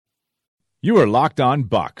You are Locked On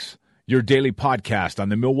Bucks, your daily podcast on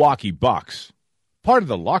the Milwaukee Bucks. Part of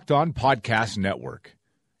the Locked On Podcast Network.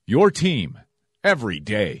 Your team every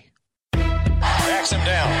day. Backs him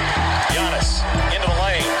down. Giannis into the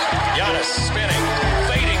lane. Giannis spinning.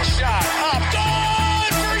 Fading shot. Up.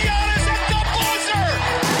 Good for Giannis at the buzzer.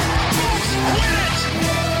 Bucks win it.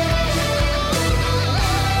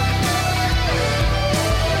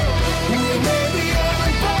 We may be young,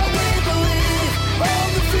 but we believe on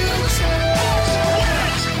the future.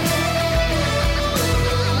 Bucks win it.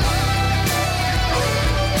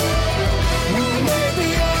 We may be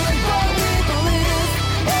young, but we believe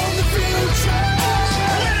on the future. Bucks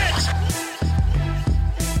win it.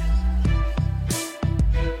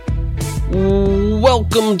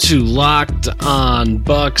 Welcome to Locked On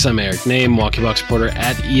Bucks. I'm Eric Name, Milwaukee Bucks reporter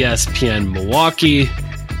at ESPN Milwaukee.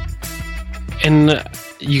 And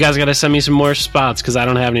you guys got to send me some more spots because I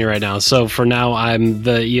don't have any right now. So for now, I'm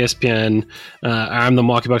the I'm the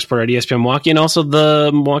Milwaukee Bucks reporter at ESPN Milwaukee and also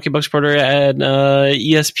the Milwaukee Bucks reporter at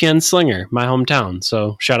ESPN Slinger, my hometown.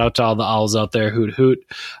 So shout out to all the owls out there. Hoot, hoot.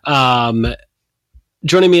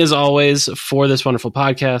 Joining me as always for this wonderful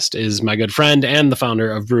podcast is my good friend and the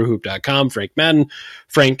founder of brewhoop.com, Frank Madden.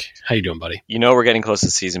 Frank, how you doing, buddy? You know, we're getting close to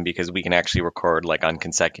the season because we can actually record like on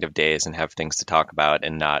consecutive days and have things to talk about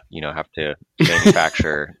and not, have to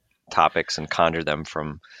manufacture topics and conjure them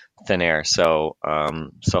from thin air. So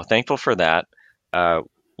thankful for that.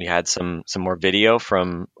 We had some more video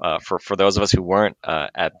from for those of us who weren't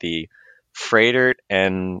at the Froedtert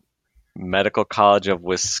and Medical College of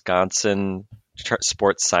Wisconsin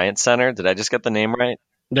Sports Science Center. Did I just get the name right?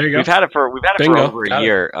 There you go. We've had it for Bingo. over a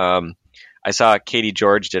year. I saw Katie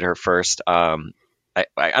George did her first. I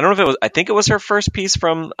don't know if it was. I think it was her first piece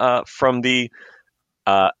from the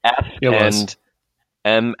F and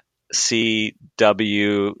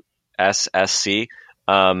MCWSSC.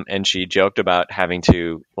 And she joked about having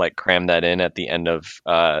to like cram that in at the end of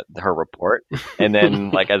her report. And then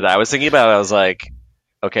like as I was thinking about it, I was like,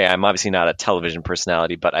 okay, I'm obviously not a television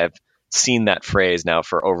personality, but I've seen that phrase now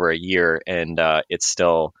for over a year, and it's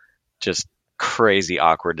still just crazy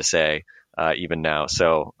awkward to say even now.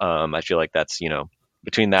 So I feel like that's,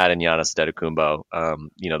 between that and Giannis Antetokounmpo,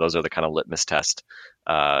 those are the kind of litmus test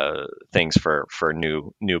things for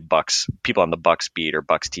new Bucks, people on the Bucks beat or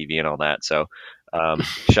Bucks TV and all that. So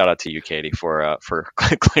shout out to you, Katie, for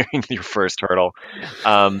clearing your first hurdle.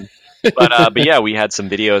 But yeah, we had some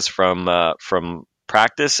videos from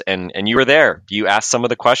practice, and you were there. You asked some of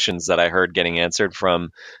the questions that I heard getting answered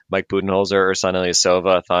from Mike Budenholzer, Ersan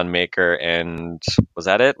Ilyasova, Thon Maker, and was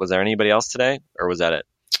that it? Was there anybody else today, or was that it?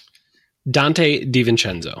 Dante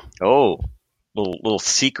DiVincenzo. Oh, little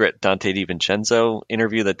secret Dante DiVincenzo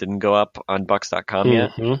interview that didn't go up on Bucks.com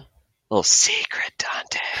yet. Little secret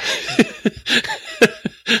Dante.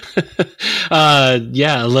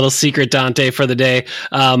 Yeah, a little secret Dante for the day.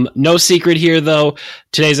 No secret here, though.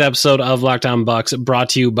 Today's episode of Locked On Bucks brought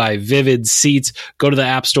to you by Vivid Seats. Go to the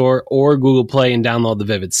App Store or Google Play and download the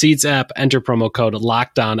Vivid Seats app. Enter promo code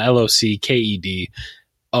LOCKEDON,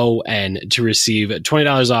 LOCKEDON, to receive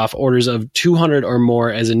 $20 off orders of $200 or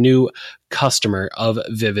more as a new customer of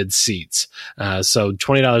Vivid Seats. So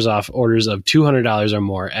 $20 off orders of $200 or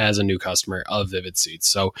more as a new customer of Vivid Seats.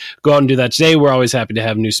 So go out and do that today. We're always happy to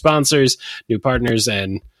have new sponsors, new partners,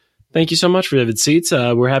 and thank you so much for Vivid Seats.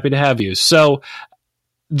 We're happy to have you. So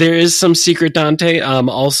there is some secret Dante.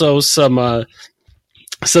 Also some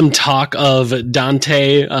talk of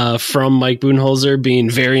Dante from Mike Budenholzer being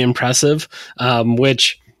very impressive,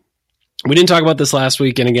 which we didn't talk about this last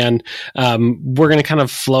week. And again, we're going to kind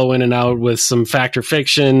of flow in and out with some fact or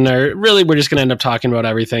fiction, or really we're just going to end up talking about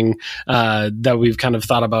everything that we've kind of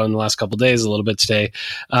thought about in the last couple of days a little bit today.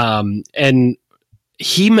 So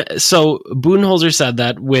Budenholzer said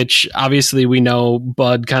that, which obviously we know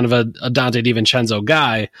Bud kind of a Dante DiVincenzo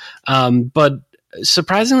guy. But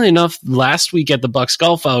surprisingly enough, last week at the Bucks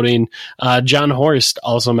golf outing, John Horst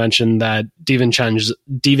also mentioned that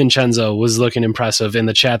DiVincenzo was looking impressive in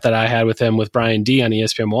the chat that I had with him with Brian D on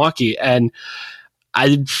ESPN Milwaukee. And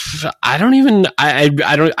I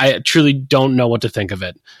truly don't know what to think of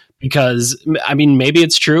it, because I mean, maybe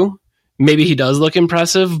it's true. Maybe he does look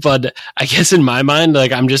impressive, but I guess in my mind,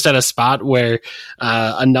 like I'm just at a spot where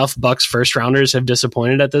enough Bucks first rounders have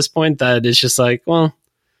disappointed at this point that it's just like, well,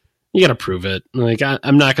 you got to prove it. Like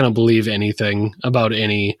I'm not going to believe anything about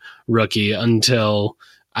any rookie until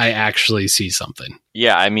I actually see something.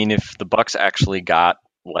 Yeah, I mean, if the Bucks actually got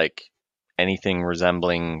like anything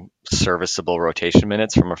resembling serviceable rotation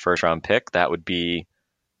minutes from a first round pick, that would be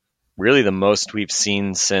really the most we've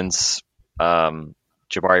seen since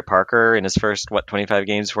Jabari Parker in his first 25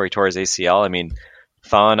 games before he tore his ACL. I mean,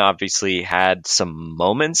 Thon obviously had some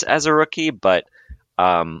moments as a rookie, but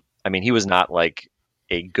I mean, he was not like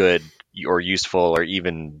a good or useful or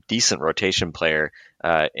even decent rotation player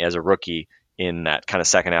as a rookie in that kind of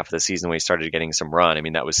second half of the season when he started getting some run. I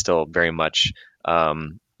mean, that was still very much,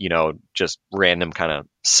 just random kind of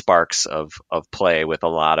sparks of play with a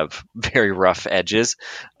lot of very rough edges.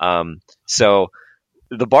 So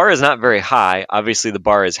the bar is not very high. Obviously, the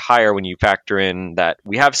bar is higher when you factor in that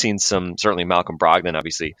we have seen certainly Malcolm Brogdon,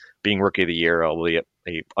 obviously, being Rookie of the Year, albeit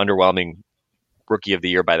a underwhelming Rookie of the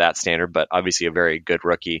Year by that standard, but obviously a very good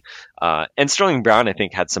rookie. And Sterling Brown, I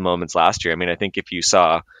think, had some moments last year. I mean, I think if you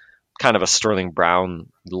saw kind of a Sterling Brown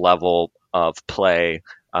level of play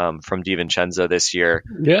from DiVincenzo this year,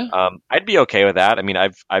 I'd be okay with that. I mean,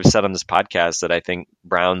 I've said on this podcast that I think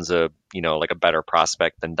Brown's a better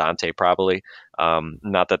prospect than Dante probably.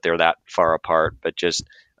 Not that they're that far apart, but just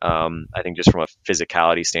I think just from a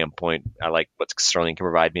physicality standpoint, I like what Sterling can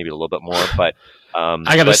provide maybe a little bit more. But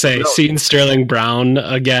I gotta say, seeing Sterling Brown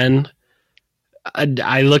again,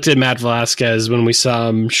 I looked at Matt Velasquez when we saw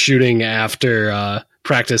him shooting after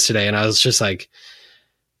practice today, and I was just like,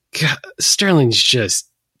 God, Sterling's just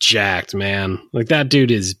jacked, man. Like, that dude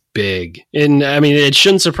is big. And I mean, it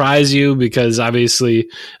shouldn't surprise you because obviously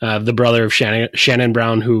the brother of Shannon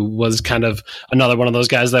Brown, who was kind of another one of those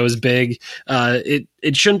guys that was big,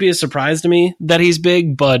 it shouldn't be a surprise to me that he's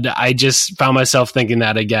big, but I just found myself thinking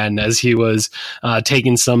that again as he was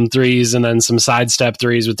taking some threes and then some sidestep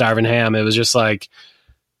threes with Darvin Ham. It was just like,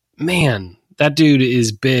 man, that dude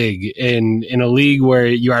is big in a league where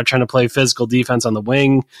you are trying to play physical defense on the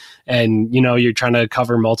wing and, you're trying to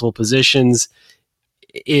cover multiple positions.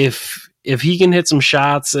 If he can hit some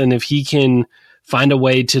shots and if he can find a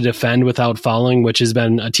way to defend without fouling, which has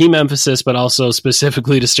been a team emphasis, but also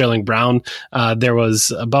specifically to Sterling Brown, there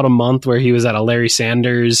was about a month where he was at a Larry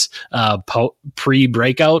Sanders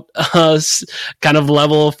pre-breakout kind of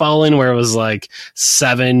level of fouling where it was like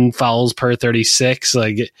 7 fouls per 36.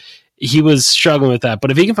 Like, he was struggling with that, but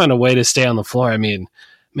if he can find a way to stay on the floor, I mean,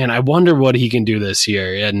 man, I wonder what he can do this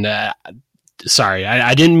year. And sorry,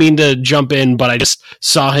 I didn't mean to jump in, but I just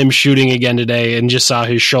saw him shooting again today and just saw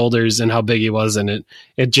his shoulders and how big he was, and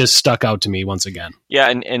it just stuck out to me once again. Yeah,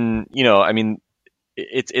 and I mean,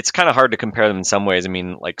 it's kind of hard to compare them in some ways. I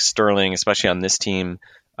mean, like Sterling, especially on this team,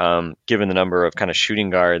 given the number of kind of shooting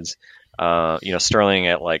guards, Sterling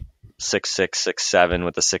at like 6'6", 6'7",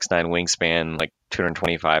 with a 6'9" wingspan, like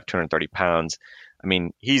 225, 230 pounds. I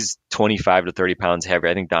mean, he's 25 to 30 pounds heavier.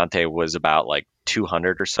 I think Dante was about like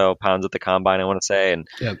 200 or so pounds at the combine, I want to say. And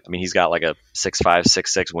I mean, he's got like a 6'5",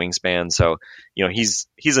 6'6" wingspan. So,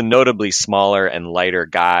 he's a notably smaller and lighter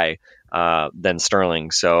guy than Sterling.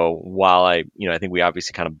 So while I think we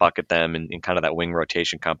obviously kind of bucket them in kind of that wing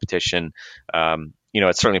rotation competition,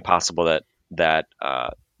 it's certainly possible that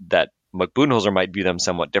Mike Budenholzer might view them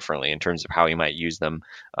somewhat differently in terms of how he might use them.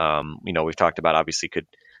 We've talked about obviously could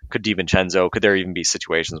DiVincenzo, could there even be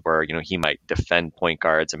situations where, he might defend point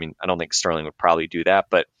guards? I mean, I don't think Sterling would probably do that,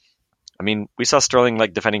 but I mean, we saw Sterling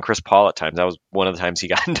like defending Chris Paul at times. That was one of the times he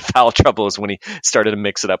got into foul trouble, is when he started to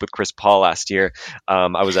mix it up with Chris Paul last year.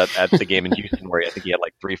 I was at the game in Houston where I think he had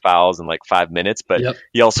like 3 fouls in like 5 minutes, but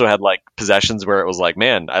he also had like possessions where it was like,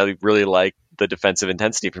 man, I really like the defensive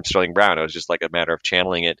intensity from Sterling Brown. It was just like a matter of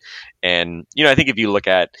channeling it. And, I think if you look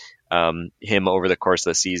at him over the course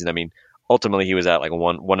of the season, I mean, ultimately he was at like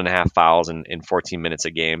 1.5 fouls in 14 minutes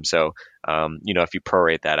a game. So, if you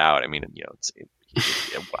prorate that out, I mean,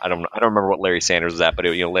 I don't remember what Larry Sanders was at, but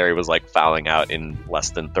Larry was like fouling out in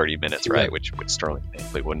less than 30 minutes, right? Which Sterling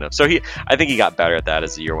thankfully wouldn't have. So I think he got better at that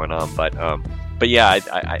as the year went on. But yeah,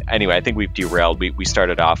 anyway, I think we've derailed. We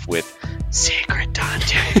started off with secret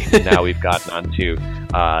Dante, and now we've gotten on to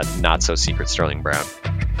not so secret Sterling Brown.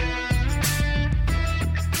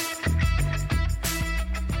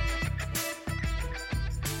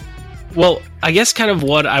 Well, I guess kind of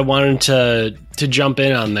what I wanted to jump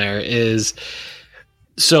in on there is,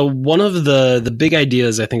 so one of the big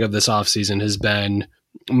ideas I think of this offseason has been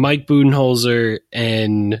Mike Budenholzer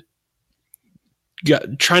and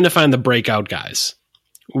trying to find the breakout guys.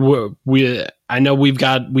 I know we've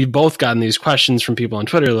both gotten these questions from people on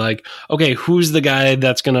Twitter, like, okay, who's the guy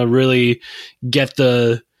that's going to really get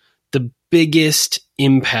the biggest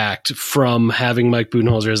impact from having Mike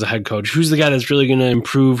Budenholzer as a head coach? Who's the guy that's really going to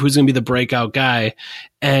improve? Who's going to be the breakout guy?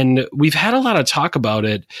 And we've had a lot of talk about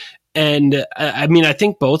it. And I mean, I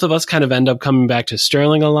think both of us kind of end up coming back to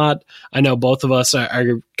Sterling a lot. I know both of us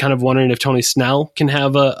are kind of wondering if Tony Snell can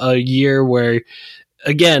have a year where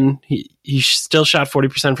again, he still shot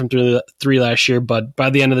 40% from three last year, but by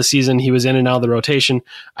the end of the season, he was in and out of the rotation.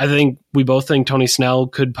 I think we both think Tony Snell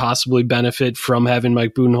could possibly benefit from having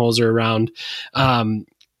Mike Budenholzer around.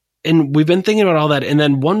 And we've been thinking about all that. And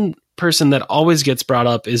then one person that always gets brought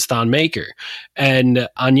up is Thon Maker. And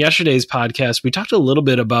on yesterday's podcast, we talked a little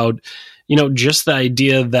bit about, just the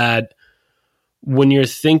idea that when you're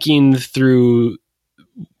thinking through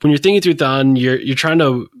Thon, you're trying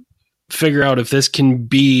to figure out if this can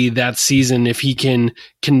be that season, if he can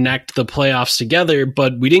connect the playoffs together.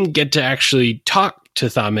 But we didn't get to actually talk to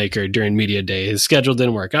Thon Maker during media day. His schedule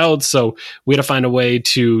didn't work out, so we had to find a way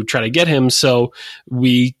to try to get him. So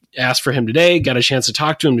we asked for him today, got a chance to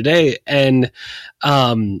talk to him today, and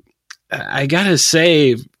I gotta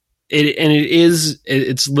say,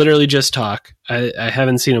 it's literally just talk. I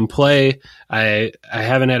haven't seen him play. I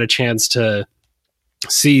haven't had a chance to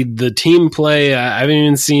see the team play. I haven't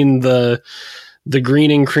even seen the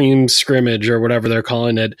green and cream scrimmage or whatever they're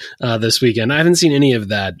calling it this weekend. I haven't seen any of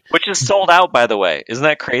that. Which is sold out, by the way. Isn't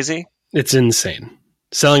that crazy? It's insane.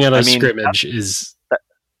 Selling out a scrimmage is...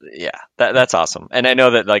 That's awesome. And I know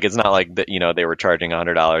that it's not like that, they were charging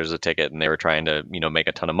 $100 a ticket and they were trying to, make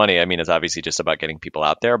a ton of money. I mean, it's obviously just about getting people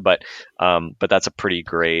out there, but that's a pretty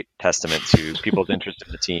great testament to people's interest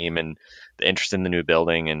in the team and the interest in the new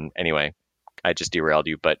building. And anyway, I just derailed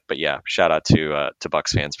you, but yeah, shout out to Bucs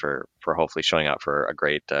fans for hopefully showing out for a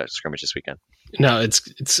great scrimmage this weekend. No,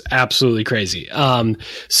 it's absolutely crazy.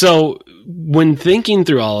 So when thinking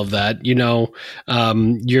through all of that,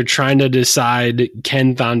 you're trying to decide,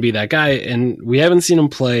 can Thon be that guy? And we haven't seen him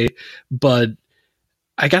play, but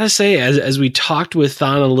I gotta say, as we talked with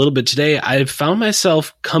Thon a little bit today, I found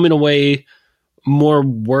myself coming away more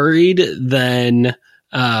worried than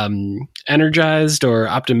energized or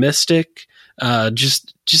optimistic.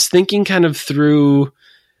 Just thinking kind of through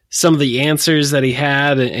some of the answers that he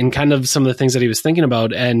had and kind of some of the things that he was thinking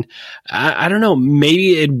about. And I don't know,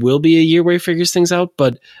 maybe it will be a year where he figures things out.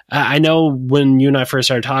 But I know when you and I first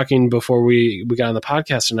started talking before we got on the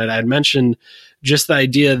podcast tonight, I had mentioned just the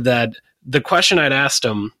idea that the question I'd asked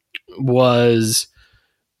him was,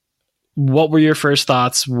 what were your first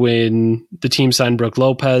thoughts when the team signed Brook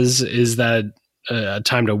Lopez? Is that a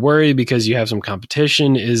time to worry because you have some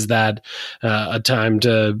competition? Is that a time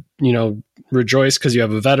to, rejoice because you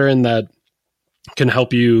have a veteran that can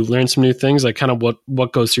help you learn some new things? Like, kind of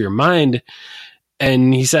what goes through your mind?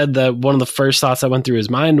 And he said that one of the first thoughts that went through his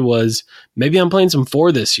mind was, maybe I'm playing some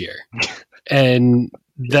 4 this year. And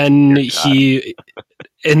then he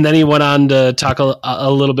went on to talk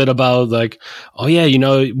a little bit about like, oh yeah,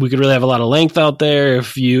 we could really have a lot of length out there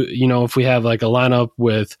if if we have like a lineup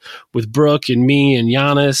with Brook and me and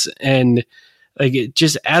Giannis. And like, it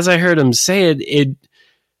just, as I heard him say it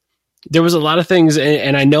there was a lot of things.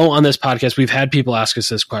 And I know on this podcast, we've had people ask us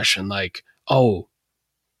this question, like, oh,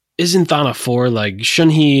 isn't Thon a 4? Like,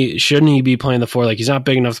 shouldn't he be playing the 4? Like, he's not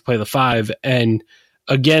big enough to play the 5. And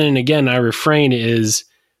again, our refrain is,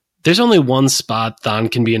 there's only one spot Thon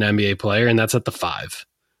can be an NBA player, and that's at the 5.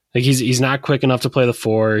 Like, he's not quick enough to play the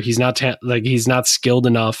 4. He's not he's not skilled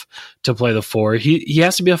enough to play the 4. He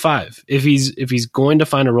has to be a 5. If he's going to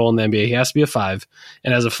find a role in the NBA, he has to be a 5.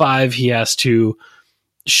 And as a 5, he has to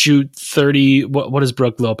shoot 30. What does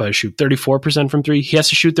Brook Lopez shoot? 34% from 3. He has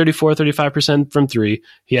to shoot 35% from 3.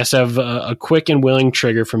 He has to have a quick and willing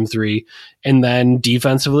trigger from 3. And then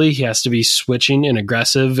defensively, he has to be switching and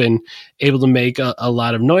aggressive and able to make a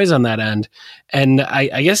lot of noise on that end. And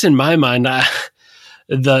I guess in my mind,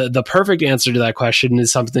 the perfect answer to that question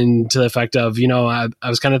is something to the effect of, I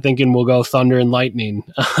was kind of thinking we'll go Thunder and Lightning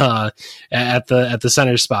at the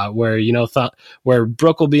center spot where, where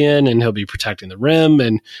Brook will be in and he'll be protecting the rim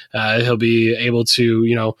and he'll be able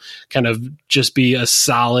to, kind of just be a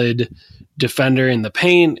solid defender in the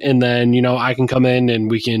paint. And then, I can come in and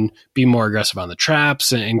we can be more aggressive on the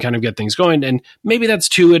traps and kind of get things going. And maybe that's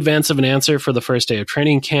too advanced of an answer for the first day of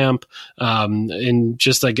training camp. And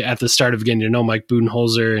just like at the start of getting to know Mike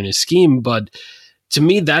Budenholzer and his scheme. But to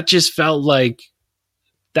me, that just felt like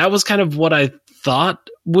that was kind of what I thought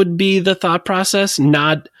would be the thought process.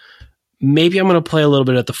 Not maybe I'm going to play a little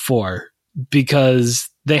bit at the 4 because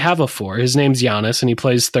they have a 4. His name's Giannis and he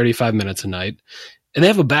plays 35 minutes a night. And they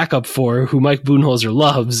have a backup 4 who Mike Budenholzer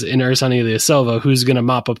loves in Ersan Ilyasova, who's going to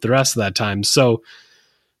mop up the rest of that time. So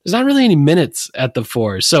there's not really any minutes at the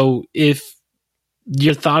 4. So if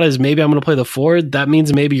your thought is maybe I'm going to play the 4, that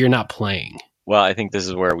means maybe you're not playing. Well, I think this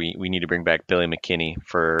is where we need to bring back Billy McKinney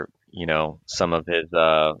for, some of his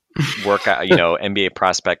workout, NBA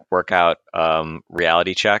prospect workout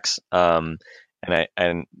reality checks. And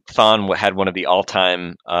Thon had one of the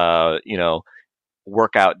all-time,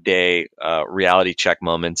 workout day reality check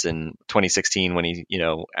moments in 2016 when he,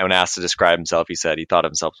 when asked to describe himself, he said he thought of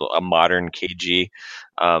himself as a modern KG,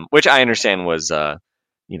 which I understand was,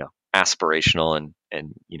 aspirational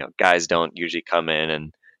and guys don't usually come in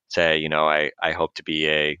and say, I hope to be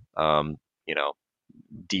a,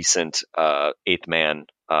 decent eighth man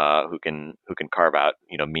who can carve out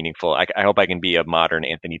meaningful. I hope I can be a modern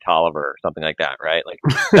Anthony Tolliver or something like that, right? Like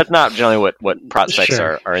that's not generally what prospects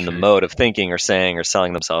are in the mode of thinking or saying or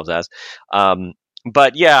selling themselves as.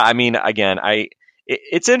 But yeah, I mean, again,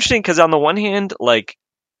 it's interesting because on the one hand, like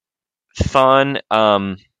Thon,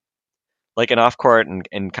 like in off court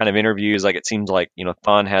and kind of interviews, like it seems like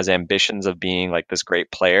Thon has ambitions of being like this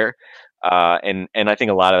great player, and I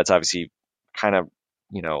think a lot of it's obviously kind of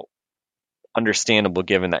understandable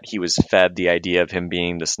given that he was fed the idea of him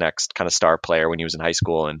being this next kind of star player when he was in high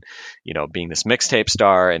school and being this mixtape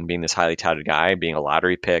star and being this highly touted guy, being a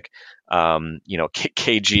lottery pick.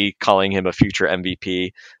 KG calling him a future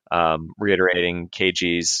MVP, reiterating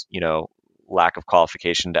KG's lack of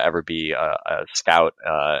qualification to ever be a scout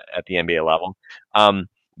at the NBA level.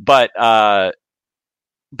 But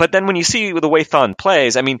then when you see the way Thon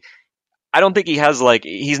plays, I mean, I don't think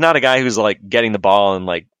he's not a guy who's like getting the ball and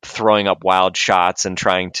like throwing up wild shots and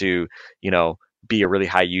trying to, be a really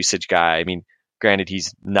high usage guy. I mean, granted,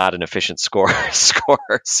 he's not an efficient scorer,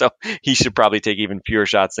 so he should probably take even fewer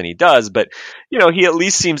shots than he does. But, he at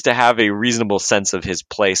least seems to have a reasonable sense of his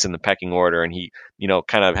place in the pecking order. And he,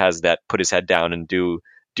 kind of has that put his head down and do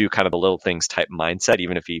kind of the little things type mindset,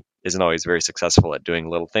 even if he isn't always very successful at doing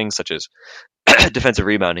little things such as defensive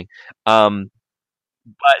rebounding.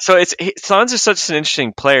 But so Thon's is such an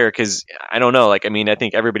interesting player because I don't know, like, I mean, I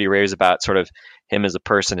think everybody raves about sort of him as a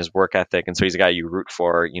person, his work ethic. And so he's a guy you root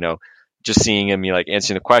for, just seeing him, you like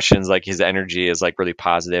answering the questions, like his energy is like really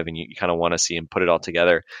positive and you kind of want to see him put it all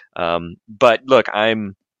together. But look,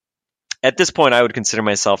 at this point, I would consider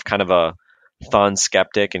myself kind of a Thon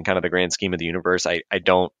skeptic in kind of the grand scheme of the universe. I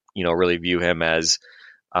don't, really view him as,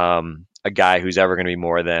 a guy who's ever going to be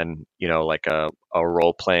more than, like a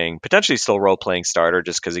potentially still role playing starter,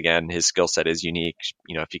 just because again, his skill set is unique.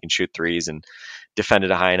 If he can shoot threes and defend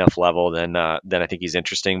at a high enough level, then I think he's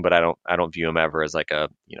interesting, but I don't view him ever as like a,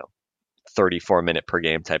 34 minute per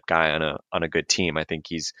game type guy on a good team. I think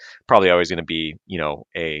he's probably always going to be,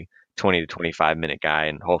 a 20 to 25 minute guy,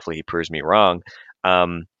 and hopefully he proves me wrong.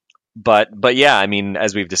 But yeah, I mean,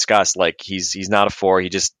 as we've discussed, like he's not a four.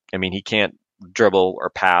 He can't dribble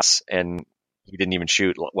or pass, and he didn't even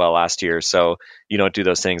shoot well last year. So you don't do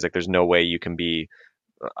those things. Like there's no way you can be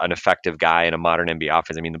an effective guy in a modern NBA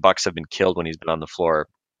offense. I mean, the Bucks have been killed when he's been on the floor,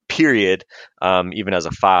 period. Even as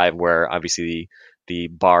a five, where obviously the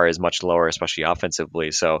bar is much lower, especially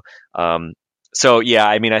offensively. So yeah,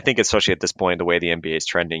 I mean, I think especially at this point, the way the NBA is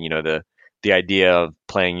trending, the idea of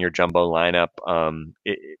playing your jumbo lineup,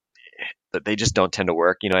 they just don't tend to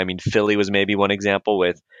work. I mean, Philly was maybe one example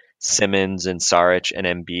with Simmons and Saric and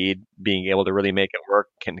Embiid being able to really make it work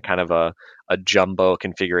in kind of a jumbo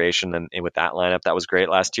configuration. And with that lineup, that was great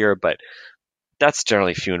last year, but that's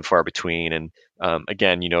generally few and far between. And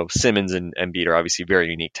again, Simmons and Embiid are obviously very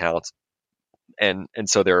unique talents. And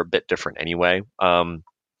so they're a bit different anyway.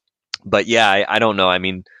 But yeah, I don't know. I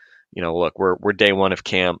mean, look, we're day one of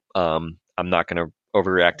camp. I'm not going to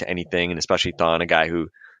overreact to anything, and especially Thon, a guy who,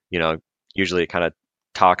 usually kind of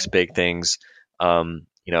talks big things.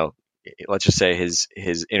 Let's just say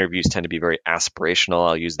his interviews tend to be very aspirational.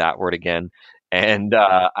 I'll use that word again. And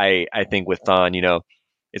I think with Thon,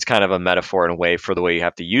 it's kind of a metaphor in a way for the way you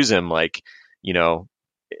have to use him. Like,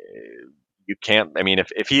 you can't. I mean,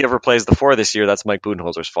 if he ever plays the four this year, that's Mike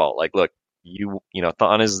Budenholzer's fault. Like, look,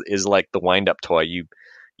 Thon is like the wind up toy.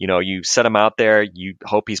 You set him out there. You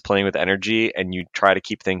hope he's playing with energy, and you try to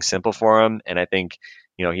keep things simple for him. And I think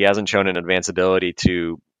he hasn't shown an advanced ability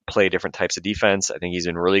to play different types of defense. I think he's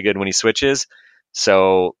been really good when he switches.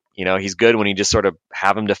 So, he's good when you just sort of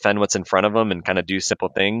have him defend what's in front of him and kind of do simple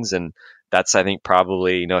things. And that's, I think,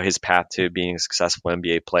 probably, his path to being a successful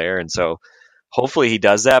NBA player. And so hopefully he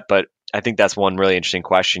does that. But I think that's one really interesting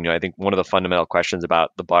question. I think one of the fundamental questions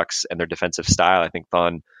about the Bucks and their defensive style, I think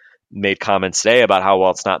Thon made comments today about how,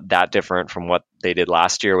 well, it's not that different from what they did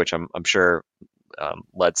last year, which I'm sure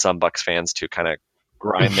led some Bucks fans to kind of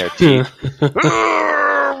grind their teeth.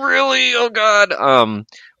 Really? Oh God.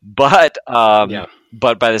 But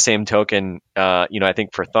by the same token, I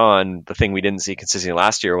think for Thon, the thing we didn't see consistently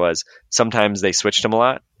last year was sometimes they switched him a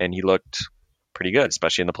lot, and he looked pretty good,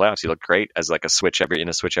 especially in the playoffs. He looked great as like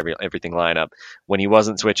everything lineup. When he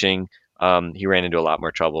wasn't switching, he ran into a lot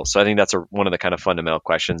more trouble. So I think that's one of the kind of fundamental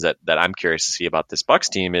questions that I'm curious to see about this Bucks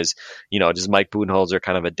team is, does Mike Budenholzer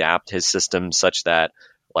kind of adapt his system such that,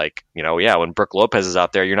 like, when Brook Lopez is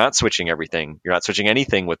out there, you're not switching everything. You're not switching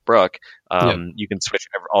anything with Brook. You can switch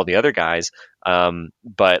all the other guys.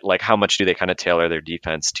 But like, how much do they kind of tailor their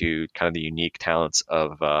defense to kind of the unique talents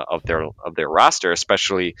of their roster,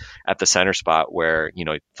 especially at the center spot where,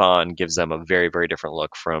 Thon gives them a very, very different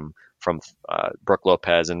look from Brook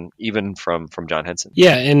Lopez and even from John Henson.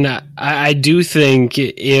 Yeah, and I do think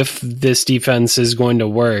if this defense is going to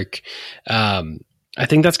work, I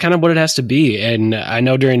think that's kind of what it has to be. And I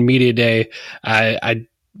know during media day, I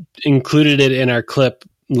included it in our clip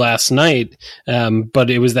last night, but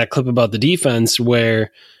it was that clip about the defense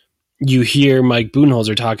where you hear Mike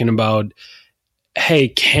Budenholzer talking about, hey,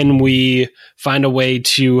 can we find a way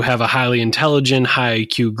to have a highly intelligent, high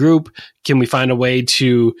IQ group? Can we find a way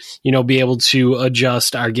to, be able to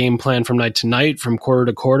adjust our game plan from night to night, from quarter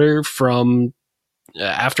to quarter, from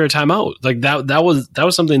after a timeout? Like that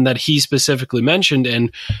was something that he specifically mentioned.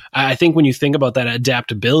 And I think when you think about that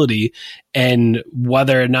adaptability and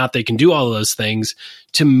whether or not they can do all of those things,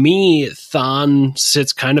 to me, Thon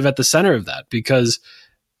sits kind of at the center of that, because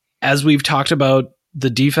as we've talked about, the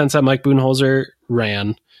defense that Mike Budenholzer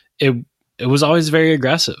ran, it was always very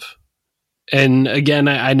aggressive. And again,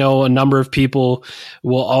 I know a number of people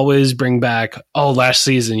will always bring back, last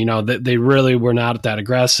season, they really were not that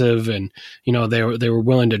aggressive, and they were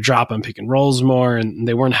willing to drop on pick and rolls more, and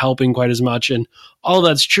they weren't helping quite as much, and all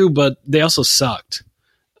that's true, but they also sucked.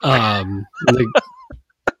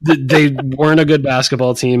 They weren't a good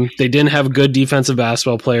basketball team. They didn't have good defensive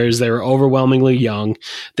basketball players. They were overwhelmingly young.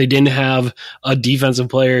 They didn't have a defensive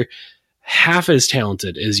player half as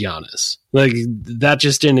talented as Giannis. Like, that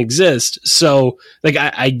just didn't exist. So, like,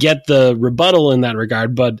 I get the rebuttal in that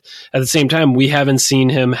regard, but at the same time, we haven't seen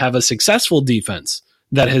him have a successful defense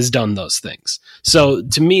that has done those things. So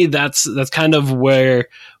to me, that's kind of where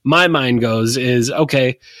my mind goes is,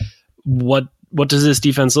 okay, what does this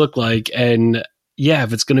defense look like? And yeah,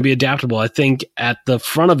 if it's going to be adaptable, I think at the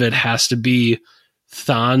front of it has to be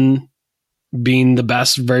Thon being the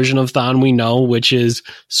best version of Thon we know, which is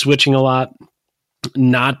switching a lot,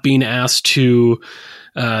 not being asked to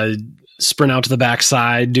sprint out to the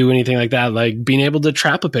backside, do anything like that, like being able to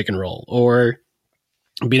trap a pick and roll or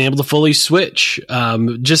being able to fully switch,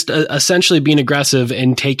 just essentially being aggressive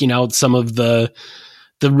and taking out some of the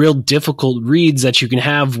real difficult reads that you can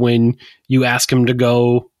have when you ask him to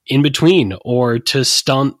go in between or to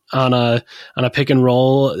stunt on a pick and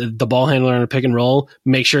roll, the ball handler on a pick and roll,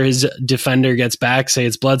 make sure his defender gets back, say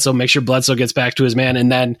it's Bledsoe, make sure Bledsoe gets back to his man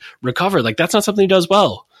and then recover. Like, that's not something he does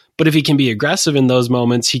well. But if he can be aggressive in those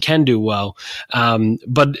moments, he can do well.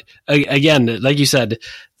 But again, like you said,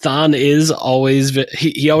 Thon is always,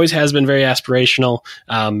 he always has been very aspirational.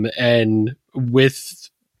 And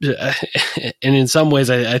in some ways,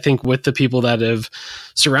 I think with the people that have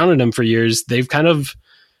surrounded him for years, they've kind of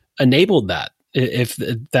enabled that, if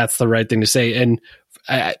that's the right thing to say. And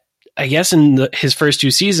I guess in his first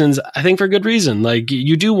two seasons, I think for good reason. Like,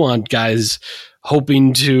 you do want guys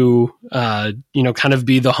hoping to, kind of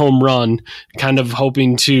be the home run, kind of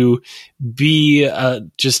hoping to be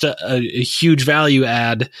just a huge value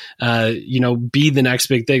add, be the next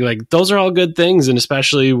big thing. Like, those are all good things. And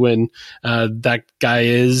especially when that guy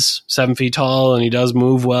is 7 feet tall and he does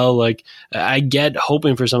move well, like, I get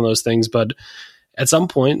hoping for some of those things, but at some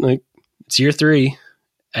point, like, it's year 3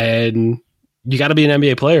 and you got to be an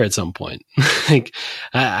NBA player at some point. Like,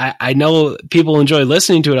 I know people enjoy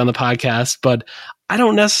listening to it on the podcast, but I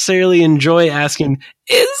don't necessarily enjoy asking,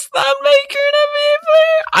 is Thon Maker an NBA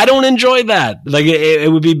player? I don't enjoy that. Like,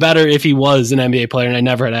 it would be better if he was an NBA player, and I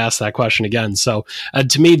never had asked that question again. So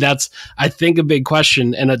to me, that's, I think, a big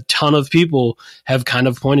question, and a ton of people have kind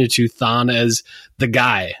of pointed to Thon as the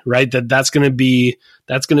guy, right? That's going to be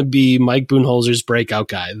Mike Budenholzer's breakout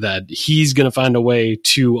guy, that he's going to find a way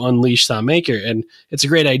to unleash Thon Maker. And it's a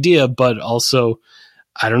great idea, but also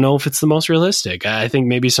I don't know if it's the most realistic. I think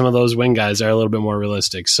maybe some of those wing guys are a little bit more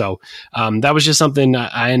realistic. So that was just something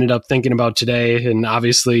I ended up thinking about today. And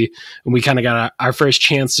obviously we kind of got our first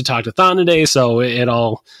chance to talk to Thon today. So it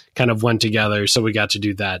all kind of went together. So we got to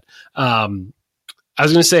do that. I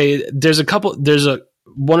was going to say, there's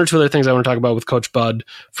one or two other things I want to talk about with Coach Bud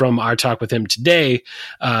from our talk with him today.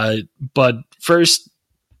 But first,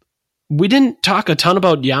 we didn't talk a ton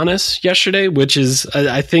about Giannis yesterday, which is,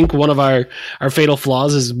 I think, one of our fatal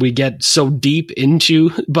flaws is we get so deep into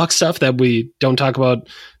Buck stuff that we don't talk about,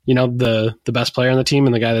 the best player on the team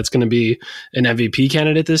and the guy that's going to be an MVP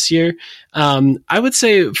candidate this year. I would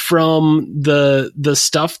say from the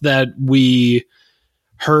stuff that we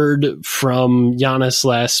heard from Giannis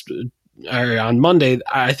on Monday,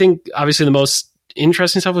 I think obviously the most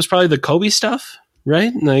interesting stuff was probably the Kobe stuff,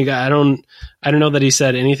 right? Like I don't know that he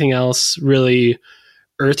said anything else really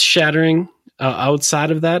earth-shattering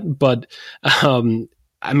outside of that, but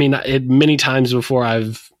I mean, many times before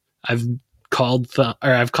I've called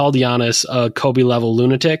Giannis a Kobe level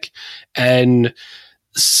lunatic, and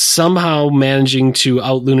somehow managing to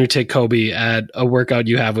out lunatic Kobe at a workout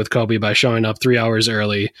you have with Kobe by showing up 3 hours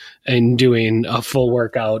early and doing a full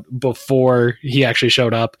workout before he actually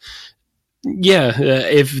showed up. Yeah,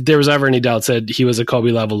 if there was ever any doubts that he was a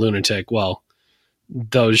Kobe level lunatic, well,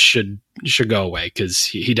 those should go away, because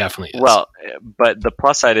he definitely is. Well, but the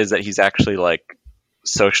plus side is that he's actually like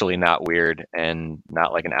socially not weird and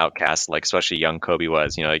not like an outcast, like especially young Kobe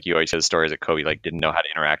was. You know, like you always hear the stories that Kobe like didn't know how to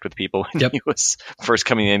interact with people when he was first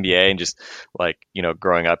coming to the NBA, and just like, you know,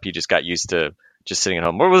 growing up, he just got used to just sitting at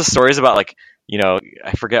home. What were the stories about, like, you know,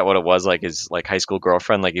 I forget what it was, like his like high school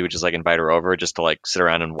girlfriend, like he would just like invite her over just to like sit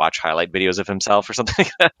around and watch highlight videos of himself or something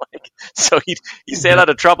like that. Like, so he stayed out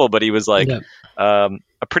of trouble, but he was like a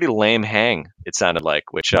pretty lame hang, it sounded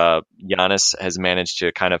like, which Giannis has managed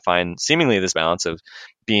to kind of find seemingly this balance of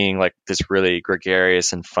being like this really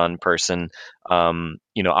gregarious and fun person,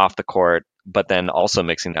 you know, off the court, but then also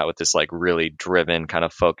mixing that with this like really driven, kind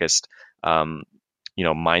of focused, you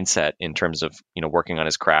know, mindset in terms of, you know, working on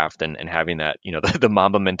his craft and having that, you know, the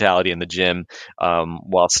Mamba mentality in the gym,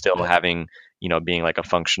 while still having, you know, being like a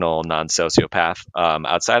functional non-sociopath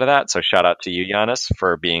outside of that. So shout out to you, Giannis,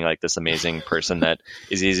 for being like this amazing person that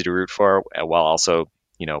is easy to root for while also,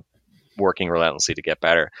 you know, working relentlessly to get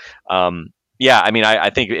better. Yeah, I mean, I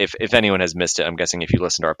think if anyone has missed it, I'm guessing if you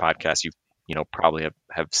listen to our podcast, you know, probably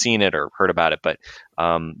have seen it or heard about it, but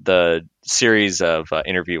the series of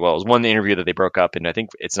it was one interview that they broke up, and I think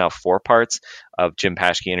it's now 4 parts of Jim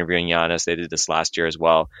Paschke interviewing Giannis. They did this last year as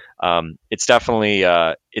well. It's definitely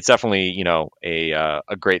you know, a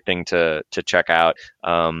great thing to check out.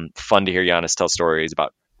 Fun to hear Giannis tell stories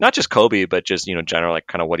about not just Kobe, but just, you know, general, like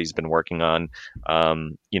kind of what he's been working on.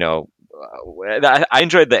 You know, I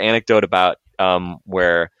enjoyed the anecdote about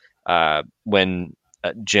where when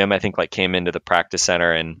Jim, I think, like came into the practice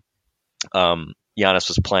center and Giannis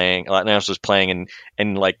was playing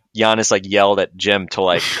and like Giannis like yelled at Jim to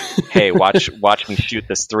like, hey, watch me shoot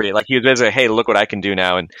this 3. Like he was basically, hey, look what I can do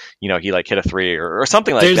now, and you know, he like hit a 3 or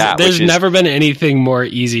something like that. There's never been anything more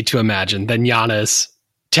easy to imagine than Giannis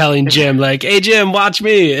telling Jim like, hey Jim, watch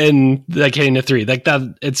me, and like hitting a 3 like that.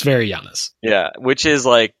 It's very Giannis. Yeah, which is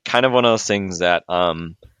like kind of one of those things that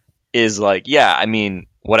is like, yeah, I mean,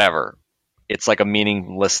 whatever. It's like a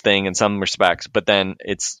meaningless thing in some respects, but then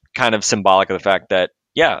it's kind of symbolic of the fact that,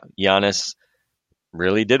 yeah, Giannis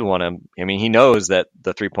really did want to. I mean, he knows that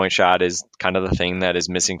the 3-point shot is kind of the thing that is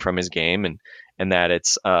missing from his game, and that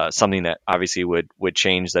it's something that obviously would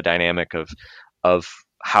change the dynamic of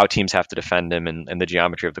how teams have to defend him and the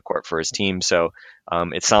geometry of the court for his team. So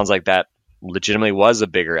it sounds like that legitimately was a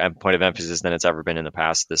bigger point of emphasis than it's ever been in the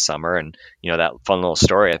past this summer. And, you know, that fun little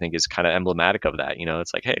story, I think, is kind of emblematic of that. You know,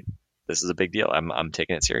 it's like, hey, this is a big deal. I'm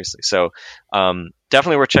taking it seriously. So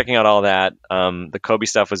definitely we're checking out all that. The Kobe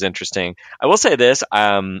stuff was interesting. I will say this,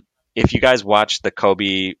 if you guys watched the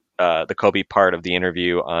Kobe part of the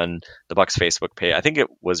interview on the Bucks Facebook page, I think it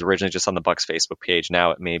was originally just on the Bucks Facebook page.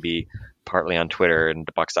 Now it may be partly on Twitter and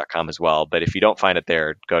thebucks.com as well. But if you don't find it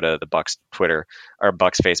there, go to the Bucks Twitter or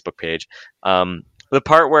Bucks Facebook page. The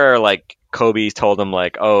part where like Kobe told him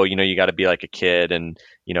like, oh, you know, you got to be like a kid, and,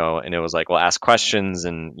 you know, and it was like, well, ask questions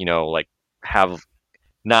and, you know, like have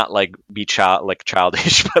not like be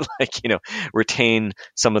childish, but like, you know, retain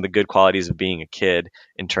some of the good qualities of being a kid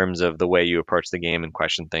in terms of the way you approach the game and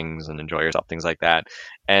question things and enjoy yourself, things like that.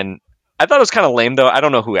 And I thought it was kind of lame, though. I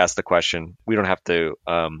don't know who asked the question. We don't have to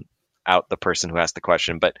out the person who asked the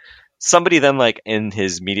question, but somebody then like in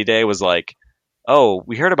his media day was like, oh,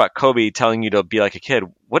 we heard about Kobe telling you to be like a kid.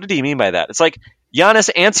 What did he mean by that? It's like, Giannis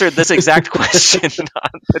answered this exact question on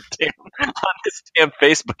this damn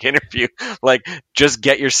Facebook interview. Like, just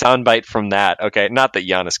get your soundbite from that. Okay, not that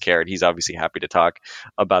Giannis cared. He's obviously happy to talk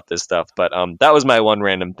about this stuff. But that was my one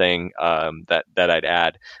random thing that I'd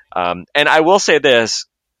add. And I will say this,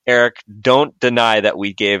 Eric, don't deny that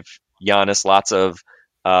we gave Giannis lots of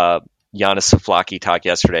Giannis Saflaki talk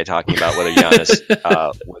yesterday, talking about whether Giannis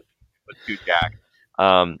was too jacked.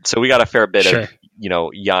 So we got a fair bit of, you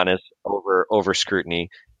know, Giannis over scrutiny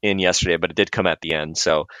in yesterday, but it did come at the end.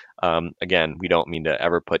 So again, we don't mean to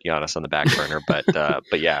ever put Giannis on the back burner,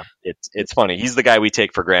 but yeah, it's funny. He's the guy we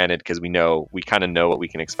take for granted because we kind of know what we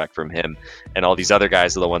can expect from him, and all these other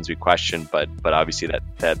guys are the ones we question. But obviously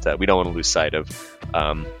that we don't want to lose sight of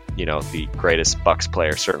the greatest Bucks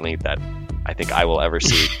player, certainly that I think I will ever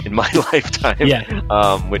see in my lifetime.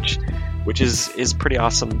 Yeah. Which is pretty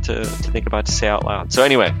awesome to think about, to say out loud. So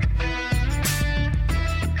anyway.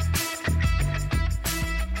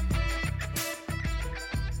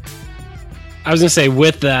 I was going to say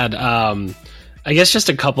with that, I guess just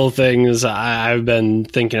a couple things I've been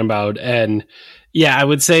thinking about. And yeah, I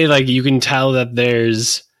would say like you can tell that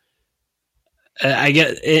there's, I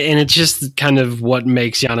get, and it's just kind of what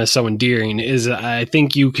makes Giannis so endearing is I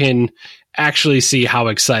think you can actually see how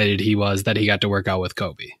excited he was that he got to work out with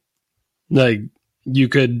Kobe. Like you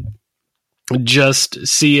could just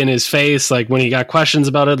see in his face, like when he got questions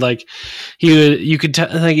about it, like you could tell,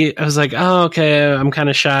 like I was like, oh, okay, I'm kind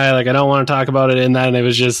of shy. Like I don't want to talk about it. And then it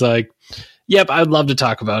was just like, yep, I'd love to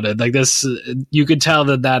talk about it. Like this, you could tell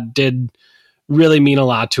that did really mean a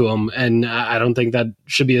lot to him. And I don't think that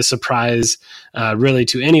should be a surprise really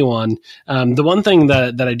to anyone. The one thing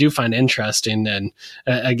that I do find interesting, and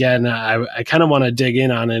again, I kind of want to dig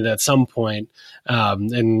in on it at some point,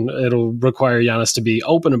 and it'll require Giannis to be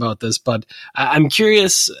open about this, but I'm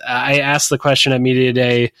curious. I asked the question at Media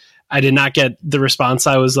Day. I did not get the response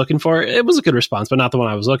I was looking for. It was a good response, but not the one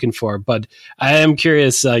I was looking for. But I am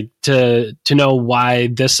curious, like to know why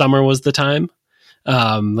this summer was the time.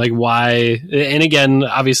 Like why, and again,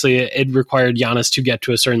 obviously it required Giannis to get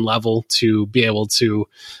to a certain level to be able to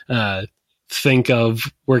think of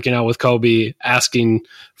working out with Kobe, asking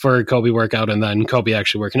for a Kobe workout, and then Kobe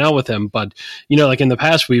actually working out with him. But, like in the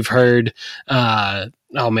past, we've heard,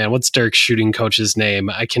 oh man, what's Dirk's shooting coach's name?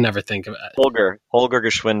 I can never think of it. Holger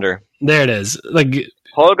Geschwinder. There it is. Like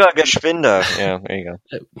Holger Geschwinder. Yeah, there you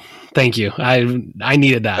go. Thank you. I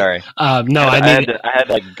needed that. Sorry. No, I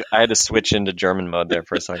had to switch into German mode there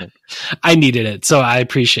for a second. I needed it, so I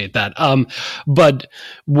appreciate that. But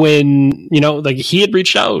when like he had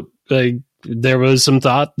reached out, like there was some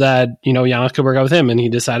thought that Giannis could work out with him, and he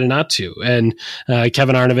decided not to. And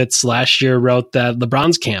Kevin Arnovitz last year wrote that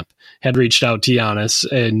LeBron's camp had reached out to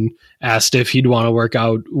Giannis and asked if he'd want to work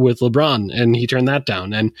out with LeBron, and he turned that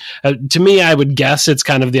down. And to me, I would guess it's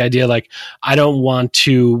kind of the idea, like, I don't want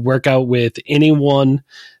to work out with anyone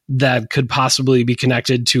that could possibly be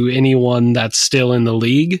connected to anyone that's still in the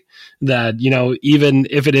league. That, even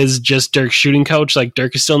if it is just Dirk's shooting coach, like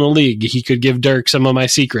Dirk is still in the league, he could give Dirk some of my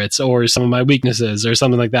secrets or some of my weaknesses or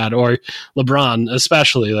something like that. Or LeBron,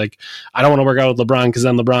 especially, like, I don't want to work out with LeBron because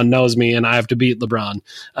then LeBron knows me and I have to beat LeBron.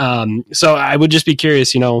 So I would just be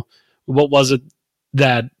curious, what was it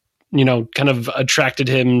that, kind of attracted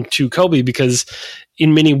him to Kobe? Because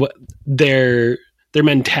in many their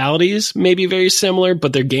mentalities may be very similar,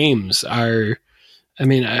 but their games are,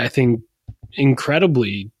 I think,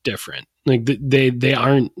 incredibly different. Like they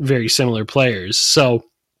aren't very similar players. So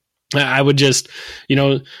I would just,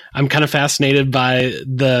 I'm kind of fascinated by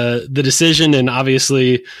the decision. And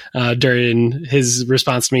obviously during his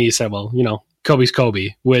response to me, he said, well, Kobe's Kobe,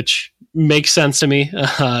 which makes sense to me,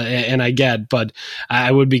 and I get, but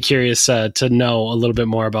I would be curious to know a little bit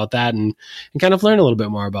more about that and kind of learn a little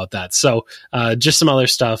bit more about that. So just some other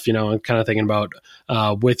stuff, I'm kind of thinking about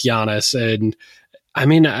with Giannis. And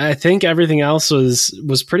I think everything else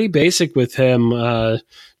was pretty basic with him,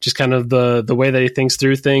 just kind of the way that he thinks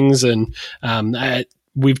through things. And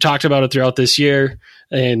we've talked about it throughout this year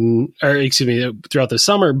throughout the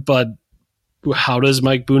summer, but how does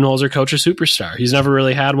Mike Budenholzer coach a superstar? He's never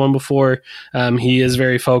really had one before. He is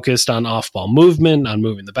very focused on off-ball movement, on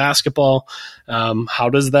moving the basketball. How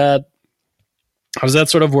does that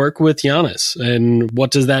sort of work with Giannis? And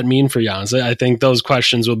what does that mean for Giannis? I think those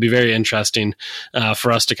questions will be very interesting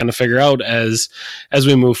for us to kind of figure out as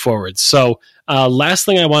we move forward. So last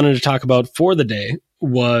thing I wanted to talk about for the day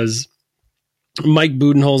was Mike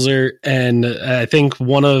Budenholzer. And I think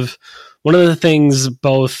one of the things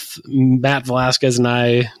both Matt Velasquez and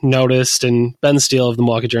I noticed, and Ben Steele of the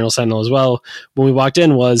Milwaukee Journal-Sentinel as well, when we walked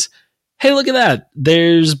in was, hey, look at that.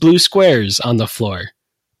 There's blue squares on the floor.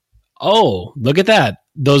 Oh, look at that.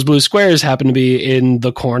 Those blue squares happen to be in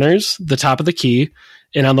the corners, the top of the key,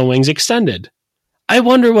 and on the wings extended. I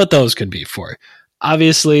wonder what those could be for.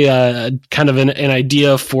 Obviously, kind of an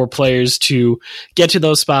idea for players to get to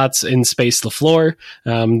those spots and space the floor,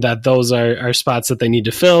 that those are spots that they need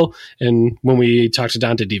to fill. And when we talked to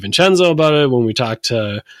Dante DiVincenzo about it, when we talked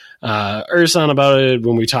to Ersan about it,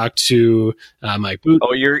 when we talked to Mike Boot.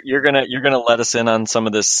 Oh, you're gonna let us in on some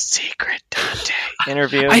of this secret Dante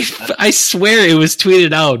interview? I swear it was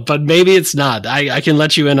tweeted out, but maybe it's not. I can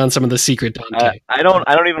let you in on some of the secret Dante. I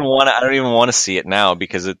don't even want to see it now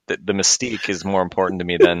because the mystique is more important to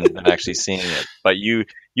me than actually seeing it. But you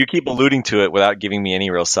keep alluding to it without giving me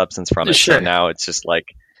any real substance from it. Sure. So now it's just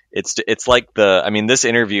like it's like this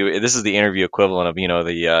is the interview equivalent of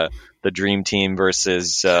the Dream Team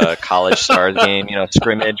versus College Stars game,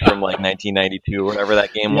 scrimmage from like 1992 or whatever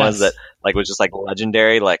that game was, that like was just like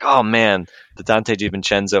legendary. Like, oh man, the Dante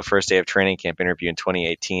DiVincenzo first day of training camp interview in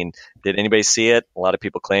 2018. Did anybody see it? A lot of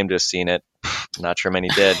people claim to have seen it. Not sure many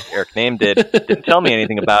did. Eric Name did. Didn't tell me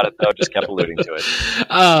anything about it though. Just kept alluding to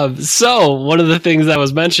it. So one of the things that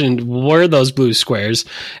was mentioned were those blue squares,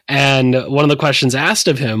 and one of the questions asked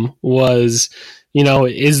of him was,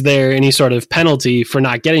 is there any sort of penalty for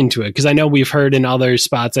not getting to it? Because I know we've heard in other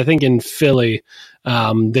spots, I think in Philly,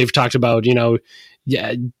 they've talked about, I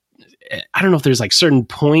don't know if there's like certain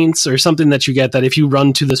points or something that you get that if you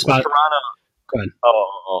run to the spot. Toronto. Go ahead.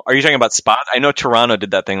 Oh, are you talking about spots? I know Toronto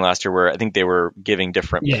did that thing last year where I think they were giving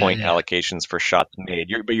different point allocations for shots made.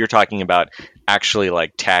 But you're talking about actually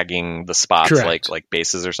like tagging the spots, like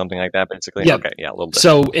bases or something like that, basically. Yep. Okay, yeah, a little bit.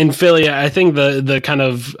 So in Philly, I think the kind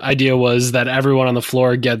of idea was that everyone on the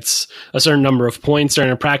floor gets a certain number of points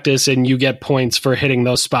during a practice, and you get points for hitting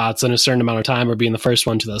those spots in a certain amount of time or being the first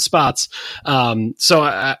one to those spots.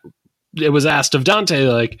 It was asked of Dante,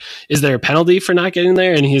 like, is there a penalty for not getting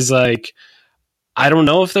there? And he's like, I don't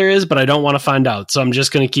know if there is, but I don't want to find out. So I'm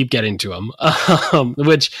just going to keep getting to him,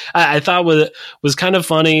 which I thought was kind of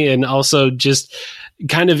funny, and also just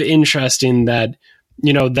kind of interesting that,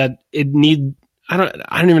 that I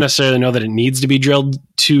don't even necessarily know that it needs to be drilled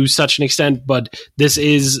to such an extent, but this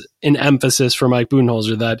is an emphasis for Mike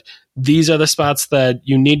Budenholzer that these are the spots that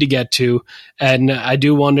you need to get to. And I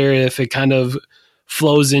do wonder if it kind of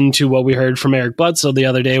flows into what we heard from Eric Bledsoe the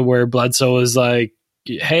other day, where Bledsoe was like,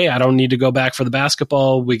 hey, I don't need to go back for the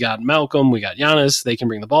basketball. We got Malcolm, we got Giannis. They can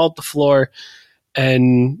bring the ball up the floor.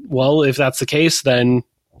 And, well, if that's the case, then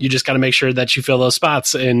you just got to make sure that you fill those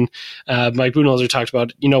spots. And Mike Budenholzer talked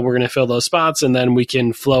about, we're going to fill those spots, and then we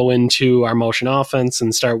can flow into our motion offense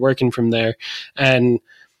and start working from there. And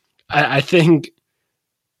I think,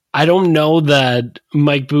 I don't know that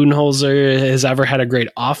Mike Budenholzer has ever had a great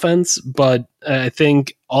offense, but I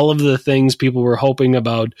think all of the things people were hoping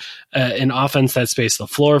about, an offense that spaced the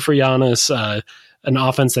floor for Giannis, an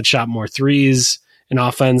offense that shot more threes, an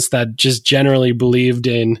offense that just generally believed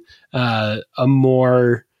in a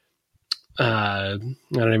more, I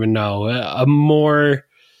don't even know, a more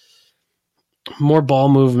ball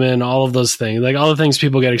movement, all of those things, like all the things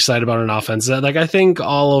people get excited about in offense. Like, I think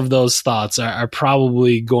all of those thoughts are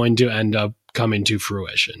probably going to end up coming to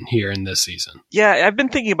fruition here in this season. Yeah, I've been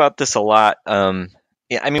thinking about this a lot.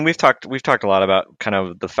 We've talked a lot about kind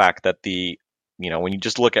of the fact that when you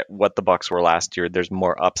just look at what the Bucks were last year, there's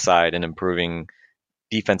more upside in improving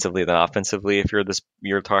defensively than offensively if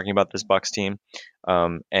you're talking about this Bucks team.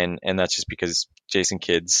 And that's just because Jason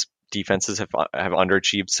Kidd's defenses have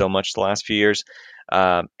underachieved so much the last few years.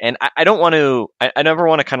 And I never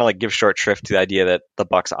want to kind of like give short shrift to the idea that the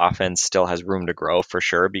Bucks offense still has room to grow, for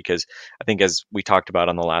sure, because I think, as we talked about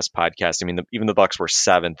on the last podcast, even the Bucks were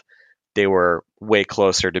 7th, they were way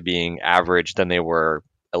closer to being average than they were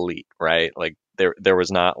elite, right? Like there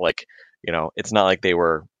was not like, it's not like they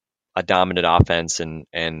were a dominant offense and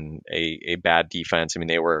a bad defense.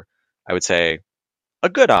 They were, I would say, a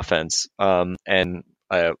good offense, and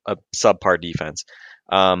a subpar defense.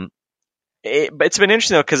 But it's been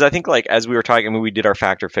interesting though, because I think, like, as we were talking, we did our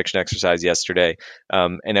fact or fiction exercise yesterday,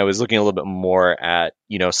 and I was looking a little bit more at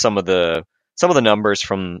some of the numbers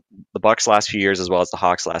from the Bucks last few years as well as the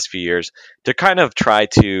Hawks last few years to kind of try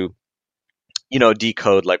to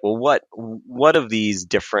decode, like, well, what of these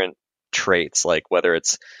different traits, like whether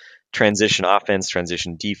it's transition offense,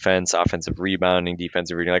 transition defense, offensive rebounding,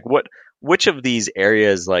 defensive reading, like which of these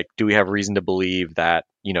areas, like, do we have reason to believe that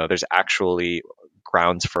there's actually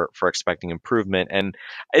grounds for expecting improvement? And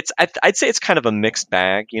I'd say it's kind of a mixed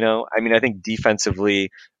bag. I think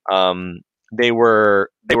defensively, they were,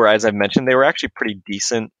 as I've mentioned, they were actually pretty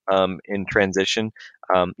decent in transition.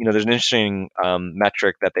 There's an interesting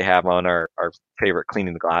metric that they have on our favorite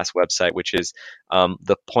Cleaning the Glass website, which is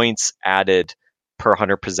the points added per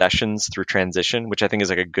 100 possessions through transition, which I think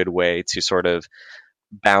is like a good way to sort of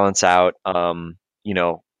balance out, kind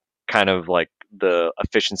of like the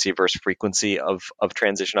efficiency versus frequency of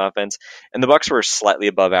transition offense. And the Bucks were slightly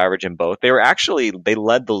above average in both. They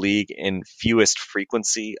led the league in fewest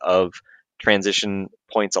frequency of transition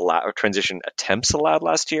points allowed, or transition attempts allowed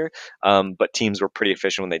last year. But teams were pretty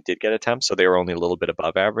efficient when they did get attempts, so they were only a little bit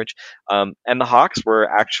above average. And the Hawks were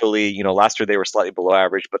actually, last year they were slightly below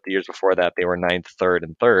average, but the years before that they were 9th, 3rd,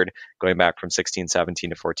 and 3rd, going back from 16-17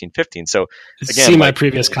 to 14-15. So again, see my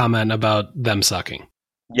previous comment about them sucking.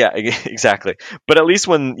 Yeah, exactly. But at least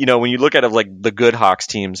when you look at it, like, the good Hawks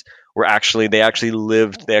teams were actually, they actually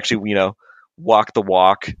walk the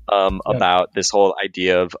walk about this whole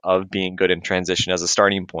idea of being good in transition as a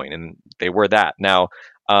starting point, and they were that. Now,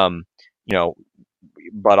 you know,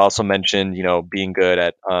 Bud also mentioned, you know, being good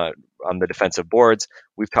at on the defensive boards.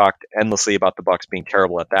 We've talked endlessly about the Bucks being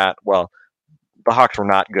terrible at that. Well, the Hawks were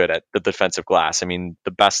not good at the defensive glass. I mean,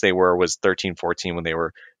 the best they were was 13-14 when they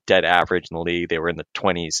were dead average in the league. They were in the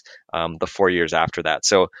 20s the 4 years after that.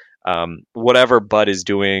 So whatever Bud is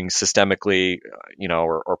doing systemically, you know,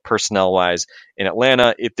 or personnel wise in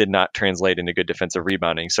Atlanta, it did not translate into good defensive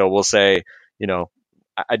rebounding. So we'll say, you know,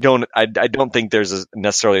 I don't think there's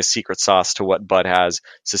necessarily a secret sauce to what Bud has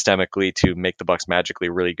systemically to make the Bucks magically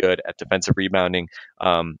really good at defensive rebounding.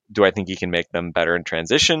 Do I think he can make them better in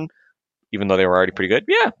transition, even though they were already pretty good?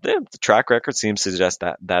 Yeah, the track record seems to suggest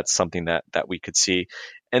that that's something that we could see.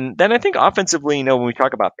 And then I think offensively, you know, when we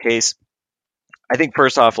talk about pace, I think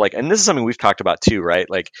first off, like, and this is something we've talked about too, right?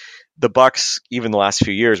 Like the Bucks, even the last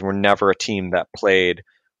few years, were never a team that played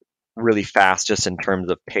really fast just in terms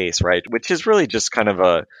of pace, right? Which is really just kind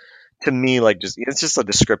of to me, like, it's just a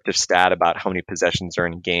descriptive stat about how many possessions are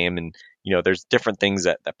in a game. And, you know, there's different things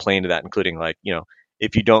that play into that, including, like, you know,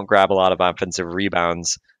 if you don't grab a lot of offensive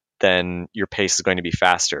rebounds, then your pace is going to be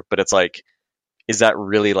faster. But it's like, is that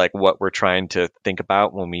really like what we're trying to think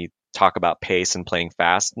about when we talk about pace and playing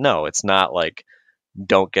fast? No, it's not like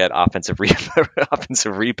don't get offensive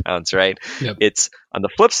rebounds, right? Yep. It's on the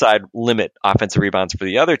flip side, limit offensive rebounds for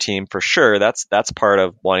the other team for sure. That's part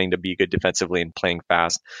of wanting to be good defensively and playing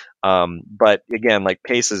fast. But again, like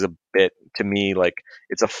pace is a bit, to me, like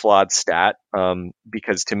it's a flawed stat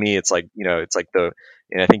because to me it's like, you know, it's like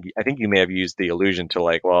and I think you may have used the allusion to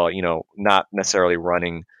like, well, you know, not necessarily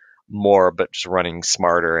running more, but just running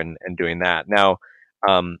smarter and doing that. Now,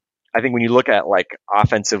 I think when you look at like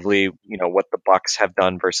offensively, you know, what the Bucks have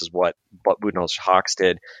done versus what Budenholzer's Hawks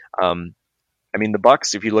did. I mean, the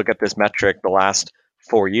Bucks, if you look at this metric, the last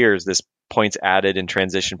 4 years, this points added in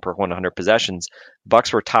transition per 100 possessions,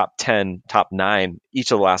 Bucks were top 10, top 9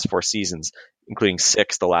 each of the last 4 seasons, including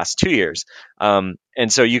 6 the last 2 years. And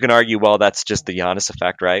so you can argue, well, that's just the Giannis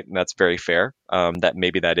effect, right? And that's very fair. That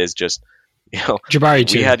maybe that is just, you know, Jabari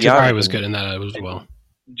too. Jabari was Giannis good in that as well.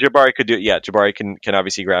 Jabari could do it. Yeah, Jabari can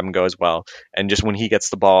obviously grab and go as well. And just when he gets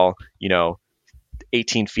the ball, you know,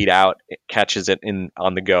 18 feet out, catches it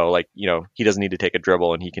on the go, like, you know, he doesn't need to take a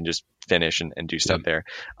dribble and he can just finish and do stuff there.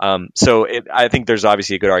 So I think there's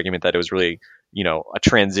obviously a good argument that it was really, you know, a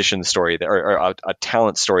transition story there, or a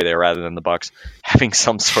talent story there, rather than the Bucks having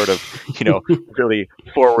some sort of, you know, really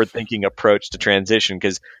forward-thinking approach to transition.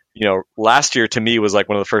 Because, you know, last year to me was like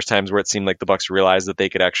one of the first times where it seemed like the Bucks realized that they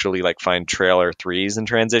could actually like find trailer threes in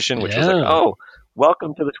transition, which was like, oh,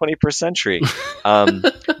 welcome to the 21st century.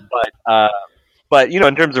 But you know,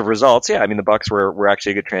 in terms of results, yeah, I mean, the Bucks were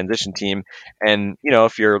actually a good transition team. And, you know,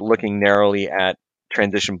 if you're looking narrowly at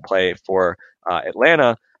transition play for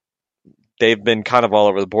Atlanta, they've been kind of all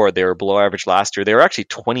over the board. They were below average last year. They were actually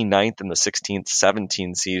 29th in the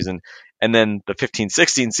 16-17 season. And then the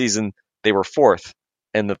 15-16 season, they were 4th.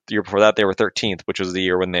 And the year before that, they were 13th, which was the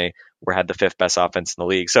year when they had the 5th best offense in the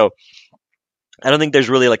league. So I don't think there's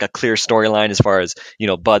really like a clear storyline as far as, you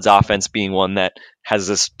know, Bud's offense being one that has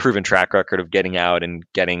this proven track record of getting out and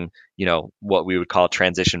getting, you know, what we would call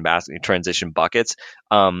transition buckets.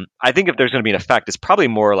 I think if there's going to be an effect, it's probably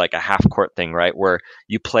more like a half court thing, right? Where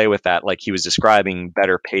you play with that, like he was describing,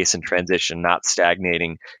 better pace and transition, not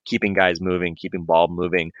stagnating, keeping guys moving, keeping ball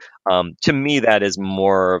moving. To me, that is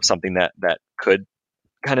more of something that could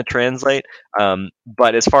kind of translate.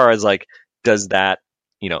 But as far as like, does that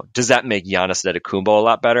make Giannis Antetokounmpo a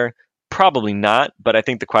lot better? Probably not. But I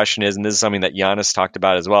think the question is, and this is something that Giannis talked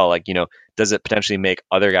about as well, like, you know, does it potentially make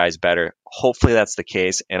other guys better? Hopefully that's the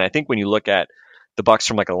case. And I think when you look at the Bucks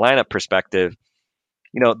from like a lineup perspective,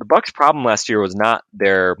 you know, the Bucks' problem last year was not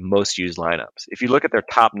their most used lineups. If you look at their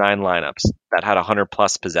top 9 lineups that had 100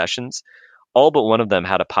 plus possessions, all but one of them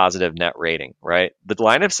had a positive net rating, right? The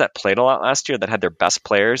lineups that played a lot last year that had their best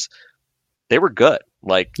players, they were good.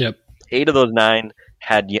 Like 8 of those 9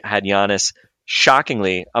 had Giannis.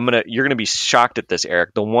 Shockingly, you're gonna be shocked at this,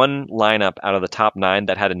 Eric. The one lineup out of the top 9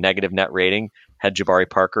 that had a negative net rating had Jabari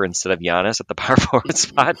Parker instead of Giannis at the power forward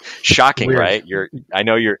spot. Shocking, weird. Right? I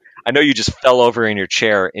know you just fell over in your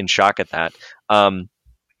chair in shock at that.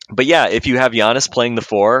 But yeah, if you have Giannis playing the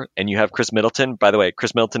 4 and you have Chris Middleton, by the way,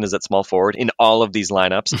 Chris Middleton is at small forward in all of these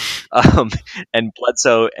lineups, and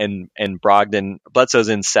Bledsoe and Brogdon. Bledsoe's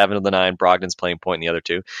in 7 of the 9. Brogdon's playing point in the other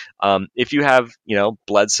 2. If you have, you know,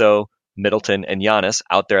 Bledsoe, Middleton, and Giannis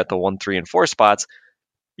out there at the 1, 3, and 4 spots,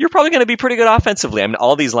 you're probably going to be pretty good offensively. I mean,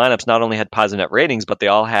 all these lineups not only had positive net ratings, but they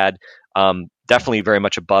all had definitely very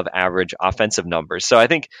much above average offensive numbers. So I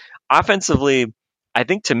think offensively, I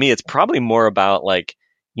think to me, it's probably more about like,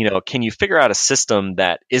 can you figure out a system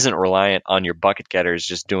that isn't reliant on your bucket getters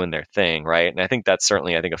just doing their thing, right? And I think that's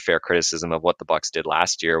certainly, I think, a fair criticism of what the Bucks did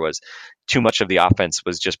last year was too much of the offense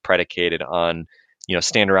was just predicated on,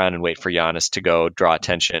 stand around and wait for Giannis to go draw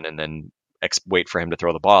attention and then wait for him to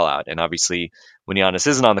throw the ball out. And obviously, when Giannis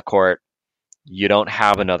isn't on the court, you don't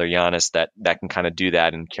have another Giannis that can kind of do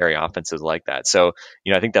that and carry offenses like that. So,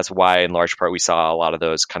 I think that's why in large part we saw a lot of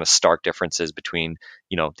those kind of stark differences between,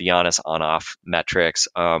 the Giannis on-off metrics.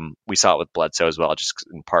 We saw it with Bledsoe as well, just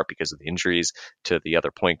in part because of the injuries to the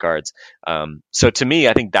other point guards. So to me,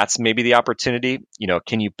 I think that's maybe the opportunity.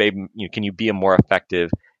 Can you be a more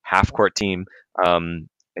effective half-court team?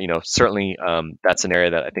 Certainly that's an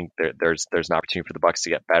area that I think there's an opportunity for the Bucks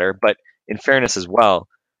to get better. But in fairness as well,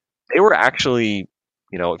 they were actually,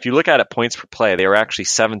 if you look at it points per play, they were actually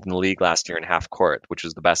 7th in the league last year in half court, which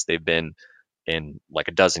was the best they've been in like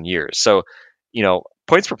a dozen years. So,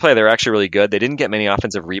 points per play, they were actually really good. They didn't get many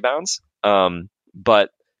offensive rebounds,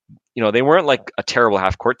 but they weren't like a terrible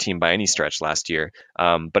half court team by any stretch last year.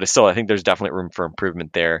 But still, I think there's definitely room for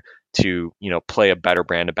improvement there to, play a better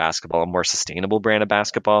brand of basketball, a more sustainable brand of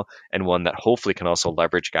basketball, and one that hopefully can also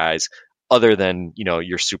leverage guys other than,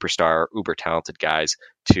 your superstar, uber talented guys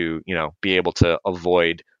to, be able to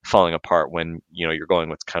avoid falling apart when, you're going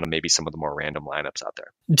with kind of maybe some of the more random lineups out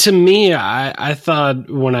there. To me, I thought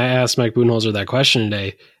when I asked Mike Budenholzer that question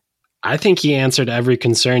today, I think he answered every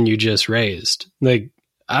concern you just raised. Like,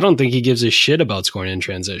 I don't think he gives a shit about scoring in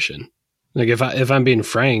transition. Like, if I'm being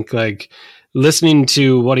frank, like listening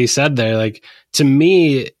to what he said there, like to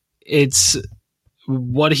me, it's,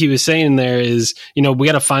 what he was saying there is, we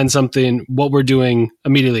got to find something, what we're doing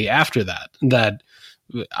immediately after that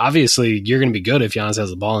obviously you're going to be good if Giannis has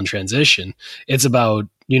the ball in transition. It's about,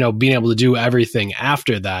 being able to do everything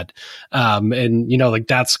after that. And, like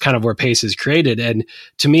that's kind of where pace is created. And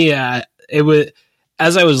to me, it was,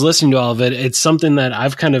 as I was listening to all of it, it's something that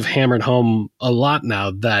I've kind of hammered home a lot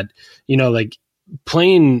now that, like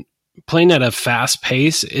playing at a fast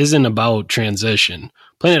pace isn't about transition.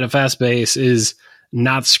 Playing at a fast pace is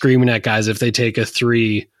not screaming at guys if they take a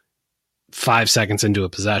 3 5 seconds into a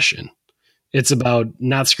possession. It's about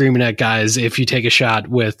not screaming at guys if you take a shot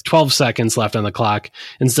with 12 seconds left on the clock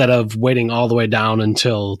instead of waiting all the way down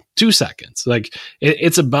until 2 seconds. Like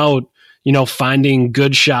it's about, finding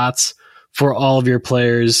good shots for all of your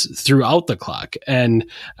players throughout the clock. And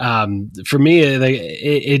for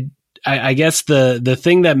me, I guess the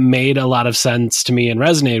thing that made a lot of sense to me and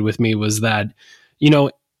resonated with me was that,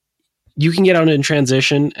 you can get out in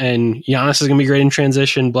transition and Giannis is going to be great in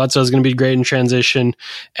transition. Bledsoe is going to be great in transition.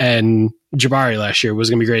 And Jabari last year was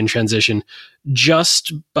going to be great in transition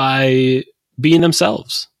just by being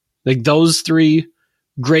themselves. Like those 3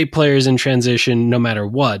 great players in transition, no matter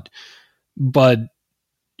what, but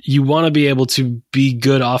you want to be able to be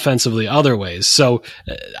good offensively other ways. So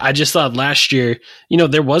I just thought last year,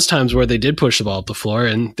 there was times where they did push the ball up the floor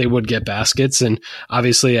and they would get baskets. And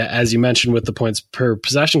obviously, as you mentioned with the points per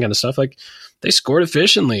possession kind of stuff, like they scored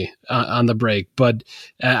efficiently on the break. But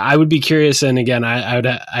I would be curious. And again,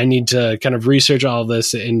 I need to kind of research all of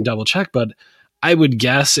this and double check, but I would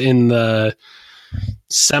guess in the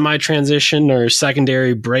semi-transition or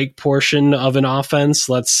secondary break portion of an offense,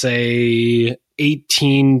 let's say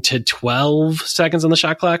 18 to 12 seconds on the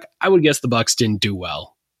shot clock, I would guess the Bucks didn't do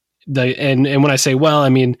well. And when I say well, I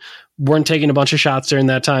mean, weren't taking a bunch of shots during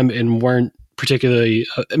that time and weren't particularly,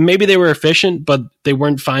 maybe they were efficient, but they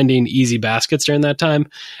weren't finding easy baskets during that time.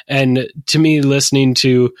 And to me, listening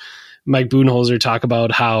to Mike Budenholzer talk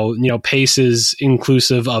about how, pace is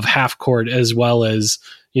inclusive of half court as well as,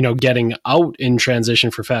 getting out in transition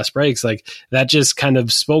for fast breaks, like that just kind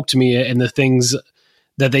of spoke to me and the things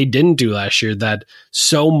that they didn't do last year, that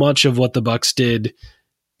so much of what the Bucks did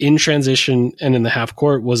in transition and in the half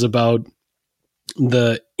court was about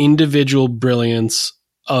the individual brilliance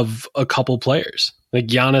of a couple players. Like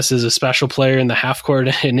Giannis is a special player in the half court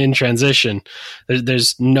and in transition.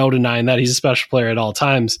 There's no denying that he's a special player at all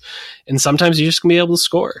times. And sometimes you're just gonna be able to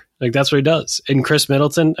score. Like that's what he does. And Chris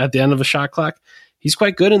Middleton at the end of a shot clock, he's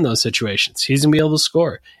quite good in those situations. He's going to be able to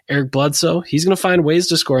score. Eric Bledsoe, he's going to find ways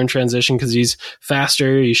to score in transition because he's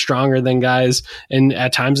faster, he's stronger than guys. And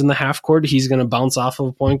at times in the half court, he's going to bounce off of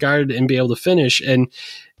a point guard and be able to finish. And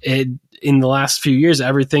in the last few years,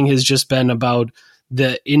 everything has just been about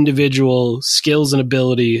the individual skills and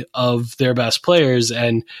ability of their best players.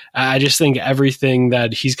 And I just think everything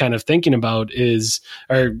that he's kind of thinking about is,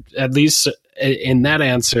 or at least in that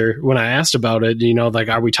answer, when I asked about it, like,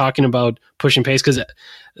 are we talking about pushing pace? Because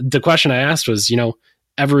the question I asked was,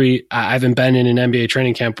 I haven't been in an NBA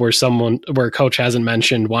training camp where a coach hasn't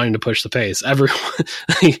mentioned wanting to push the pace. Everyone,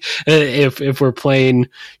 if we're playing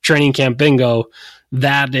training camp bingo,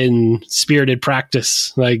 that in spirited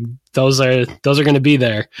practice, like those are going to be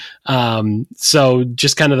there. So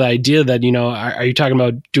just kind of the idea that, are you talking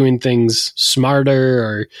about doing things smarter,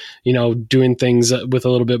 or, doing things with a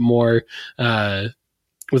little bit more,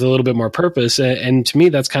 purpose. And to me,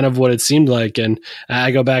 that's kind of what it seemed like. And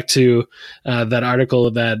I go back to that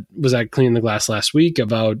article that was at Cleaning the Glass last week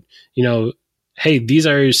about, hey, these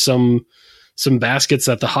are some baskets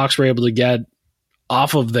that the Hawks were able to get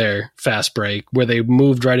off of their fast break, where they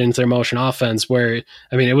moved right into their motion offense, where,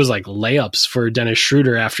 I mean, it was like layups for Dennis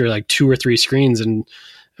Schroeder after like 2 or 3 screens. And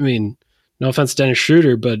I mean, no offense to Dennis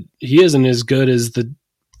Schroeder, but he isn't as good as the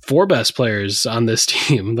 4 best players on this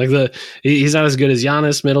team. Like he's not as good as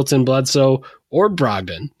Giannis, Middleton, Bledsoe, or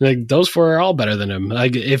Brogdon. Like those 4 are all better than him.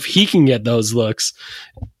 Like if he can get those looks,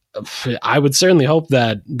 I would certainly hope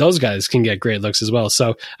that those guys can get great looks as well.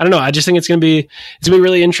 So I don't know. I just think it's going to be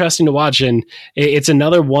really interesting to watch. And it's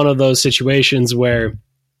another one of those situations where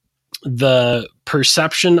the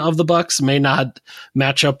perception of the Bucks may not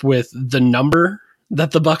match up with the number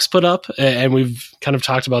that the Bucks put up. And we've kind of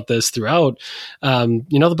talked about this throughout.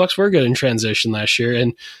 The Bucks were good in transition last year,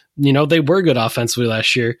 and, they were good offensively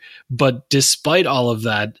last year, but despite all of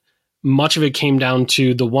that, much of it came down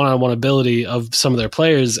to the one-on-one ability of some of their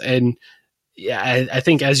players. And yeah, I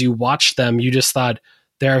think as you watched them, you just thought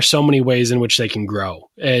there are so many ways in which they can grow.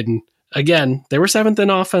 And again, they were 7th in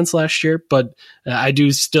offense last year, but I do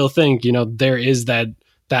still think, there is that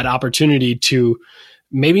opportunity to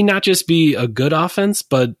maybe not just be a good offense,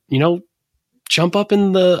 but, jump up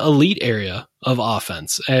in the elite area of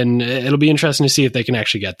offense. And it'll be interesting to see if they can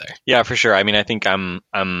actually get there. Yeah, for sure. I mean, I think I'm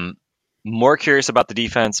more curious about the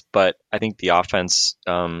defense, but I think the offense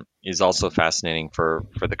is also fascinating for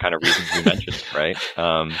the kind of reasons you mentioned, right?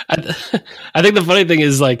 I think the funny thing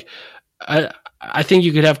is, like, I think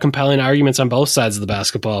you could have compelling arguments on both sides of the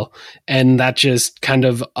basketball, and that just kind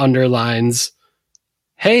of underlines,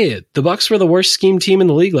 hey, the Bucks were the worst scheme team in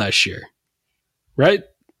the league last year, right?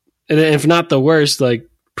 And if not the worst, like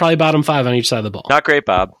probably bottom 5 on each side of the ball. Not great,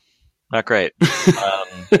 Bob. Not great.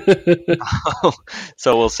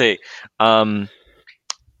 So we'll see. I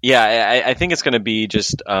think it's going to be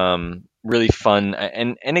just really fun.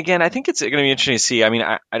 And again, I think it's going to be interesting to see. I mean,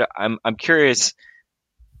 I'm curious,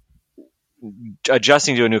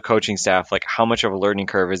 adjusting to a new coaching staff, like how much of a learning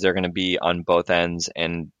curve is there going to be on both ends?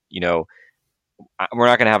 And, we're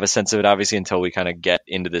not going to have a sense of it, obviously, until we kind of get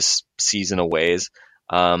into this season of ways.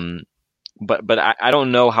 But I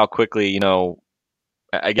don't know how quickly,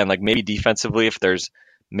 again, like maybe defensively, if there's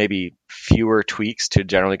maybe fewer tweaks to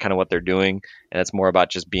generally kind of what they're doing, and it's more about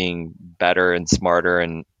just being better and smarter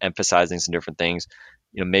and emphasizing some different things,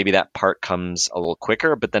 maybe that part comes a little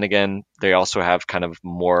quicker. But then again, they also have kind of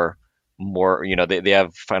more, they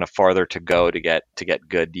have kind of farther to go to get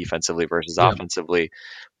good defensively versus offensively.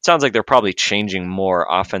 It sounds like they're probably changing more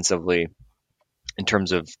offensively in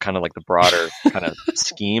terms of kind of like the broader kind of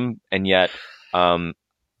scheme, and yet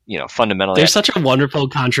fundamentally, there's such a wonderful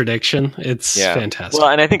contradiction. It's fantastic. Well,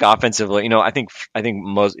 and I think offensively, I think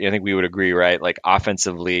we would agree, right? Like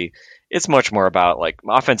offensively, it's much more about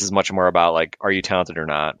offense is much more about like, are you talented or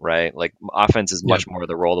not, right? Like offense is much more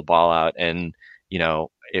the roll the ball out, and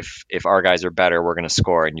if our guys are better, we're going to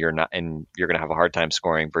score, and you're not, and you're going to have a hard time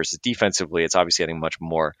scoring. Versus defensively, it's obviously I think much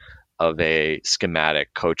more of a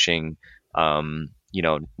schematic coaching,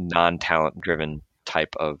 non-talent driven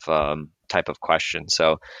type of question.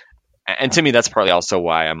 So, and to me, that's partly also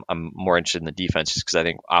why I'm more interested in the defense, just because I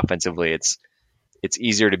think offensively it's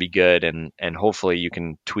easier to be good, and hopefully you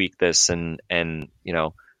can tweak this and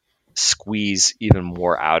squeeze even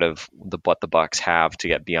more out of what the Bucks have to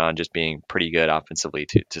get beyond just being pretty good offensively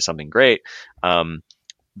to something great.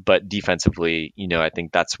 But defensively, I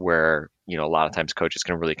think that's where a lot of times coaches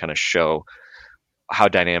can really kind of show how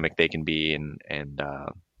dynamic they can be,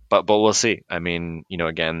 but we'll see. I mean,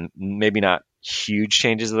 again, maybe not huge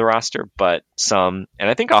changes to the roster, but some. And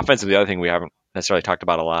I think offensively, the other thing we haven't necessarily talked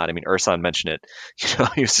about a lot. I mean, Ersan mentioned it.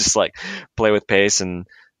 He was just like, play with pace, and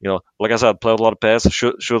like I said, play with a lot of pace,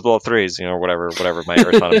 shoot with a lot of threes, or whatever my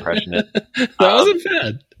Ersan impression is. That wasn't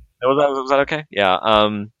bad. Was that okay? Yeah.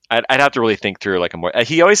 I'd have to really think through like a more.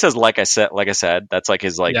 He always says like I said. That's like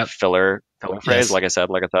his filler phrase. Like I said.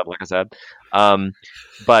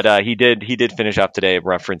 But he did finish up today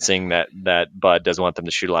referencing that Bud doesn't want them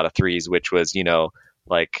to shoot a lot of threes, which was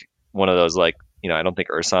like one of those I don't think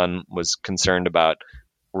Ersan was concerned about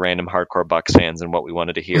random hardcore Bucks fans and what we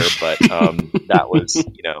wanted to hear, but that was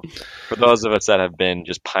for those of us that have been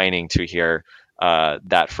just pining to hear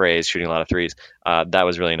that phrase, shooting a lot of threes. That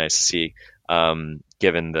was really nice to see,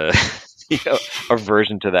 given the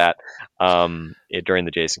aversion to that during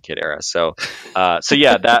the Jason Kidd era. So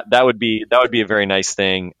yeah, that would be a very nice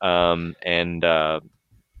thing. Man,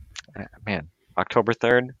 October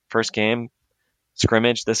 3rd, first game,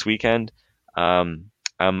 scrimmage this weekend. I'm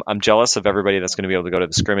jealous of everybody that's going to be able to go to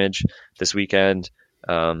the scrimmage this weekend.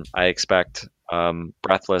 I expect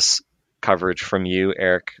breathless coverage from you,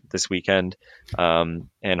 Eric, this weekend. And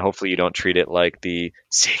hopefully you don't treat it like the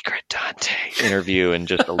Secret Dante interview and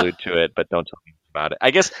just allude to it, but don't tell me about it.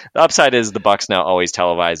 I guess the upside is the Bucks now always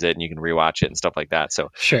televise it and you can rewatch it and stuff like that. So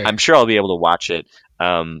Sure. I'm sure I'll be able to watch it.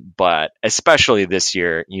 But especially this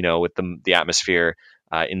year, with the atmosphere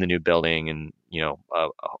in the new building, and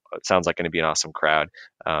it sounds like going to be an awesome crowd.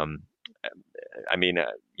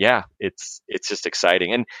 Yeah, it's just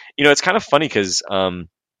exciting, and it's kind of funny because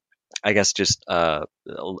I guess just as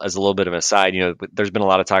a little bit of an aside, there's been a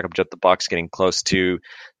lot of talk about the Bucks getting close to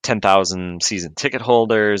 10,000 season ticket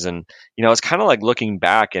holders, and it's kind of like looking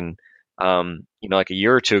back and like a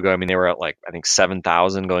year or two ago, I mean, they were at like I think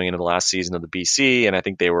 7,000 going into the last season of the BC, and I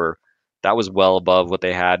think that was well above what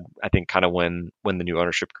they had, I think, kind of when the new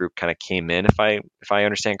ownership group kind of came in, if I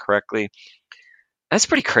understand correctly. That's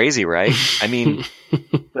pretty crazy, right? I mean,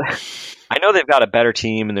 I know they've got a better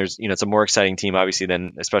team, and there's it's a more exciting team, obviously,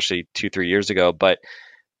 than especially 2-3 years ago. But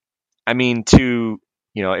I mean, if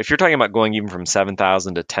you're talking about going even from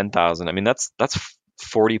 7,000 to 10,000, I mean that's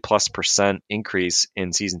 40+% increase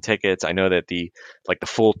in season tickets. I know that the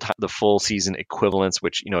full season equivalents,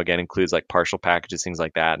 which again includes like partial packages, things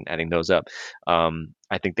like that, and adding those up,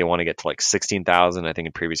 I think they want to get to like 16,000. I think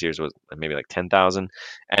in previous years it was maybe like 10,000.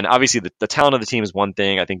 And obviously the talent of the team is one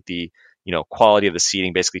thing. I think the quality of the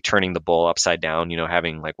seating, basically turning the bowl upside down,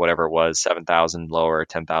 having like whatever it was, 7,000 lower,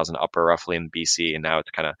 10,000 upper roughly in the BC, and now it's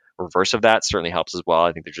kind of reverse of that, certainly helps as well.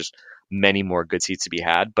 I think there's just many more good seats to be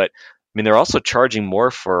had. But I mean, they're also charging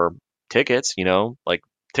more for tickets, like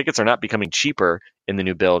tickets are not becoming cheaper in the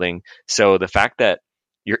new building. So the fact that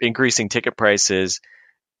you're increasing ticket prices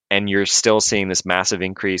and you're still seeing this massive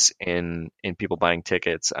increase in people buying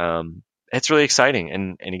tickets, it's really exciting.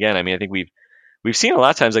 And again, I mean, I think we've seen a lot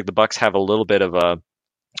of times like the Bucks have a little bit of a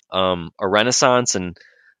renaissance, and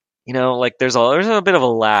like there's a bit of a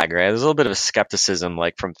lag, right? There's a little bit of a skepticism,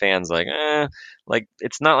 like from fans, like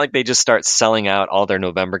it's not like they just start selling out all their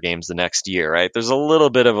November games the next year, right? There's a little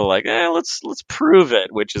bit of a let's prove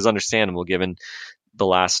it, which is understandable given the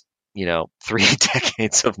last 3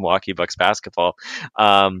 decades of Milwaukee Bucks basketball.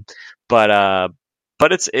 But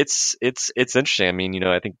it's interesting. I mean,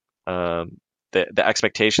 I think the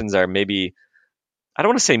expectations are maybe, I don't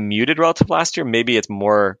want to say muted relative to last year. Maybe it's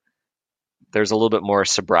more, there's a little bit more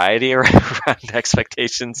sobriety around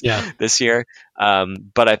expectations this year.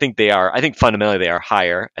 But I think fundamentally they are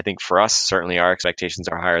higher. I think for us, certainly our expectations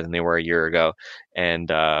are higher than they were a year ago. And,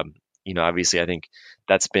 obviously I think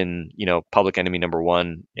that's been, public enemy number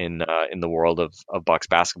one in the world of Bucks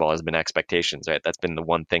basketball has been expectations, right? That's been the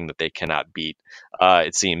one thing that they cannot beat,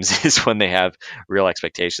 it seems, is when they have real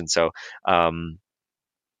expectations. So,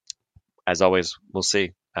 as always, we'll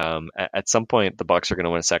see. At some point, the Bucks are going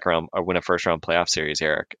to win a second round or win a first round playoff series,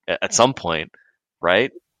 Eric. At some point,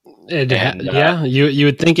 right? You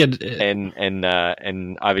would think it.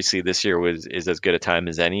 And obviously, this year is as good a time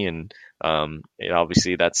as any. And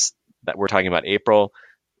obviously, that we're talking about April.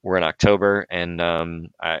 We're in October, and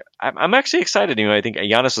I'm actually excited. I think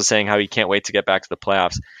Giannis was saying how he can't wait to get back to the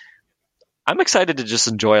playoffs. I'm excited to just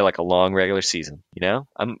enjoy like a long regular season.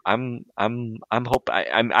 I'm hope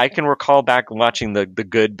I can recall back watching the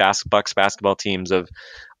good Bucks basketball teams of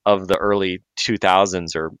the early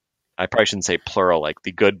 2000s, or I probably shouldn't say plural, like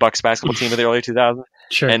the good Bucks basketball team of the early 2000s.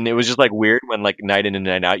 Sure. And it was just like weird when like night in and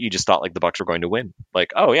night out, you just thought like the Bucks were going to win.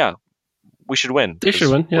 Like, oh yeah, we should win. They should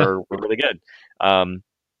win. Yeah. We're really good.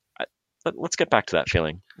 Let's get back to that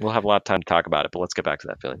feeling. We'll have a lot of time to talk about it, but let's get back to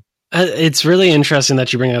that feeling. It's really interesting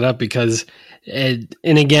that you bring that up because, and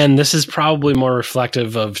again, this is probably more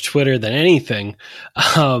reflective of Twitter than anything.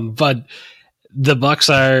 But the Bucks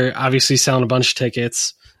are obviously selling a bunch of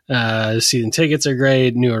tickets. Season tickets are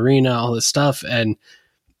great, new arena, all this stuff. And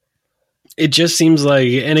it just seems like,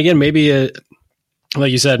 and again, maybe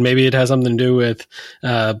like you said, maybe it has something to do with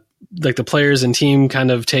like the players and team kind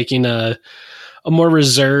of taking a more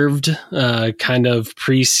reserved kind of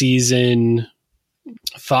preseason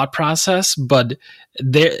thought process, but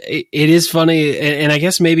it is funny, and I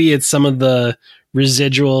guess maybe it's some of the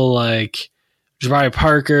residual, like Jabari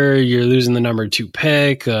Parker, you're losing the number 2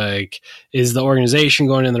 pick, like is the organization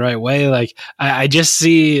going in the right way? Like I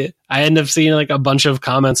end up seeing like a bunch of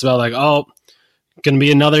comments about like, oh, going to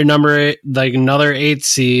be another another 8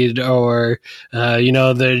 seed, or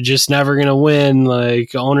they're just never going to win.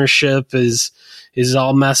 Like, ownership is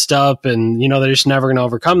all messed up, and they're just never going to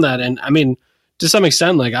overcome that. And I mean, to some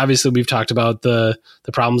extent, like, obviously we've talked about the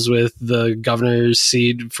problems with the governor's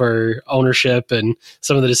seat for ownership and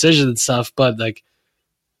some of the decisions and stuff, but like,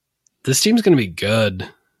 this team's going to be good.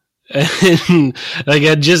 And like,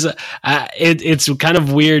 it's kind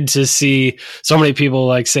of weird to see so many people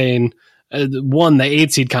like saying, the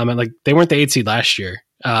 8 seed comment, like, they weren't the 8 seed last year.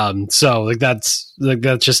 So like, that's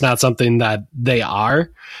just not something that they are.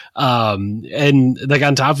 And like,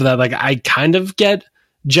 on top of that, like, I kind of get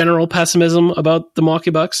general pessimism about the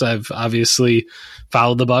Milwaukee Bucks. I've obviously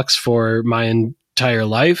followed the Bucks for my entire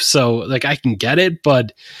life, so like, I can get it.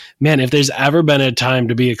 But man, if there's ever been a time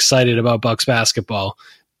to be excited about Bucks basketball,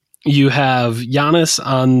 you have Giannis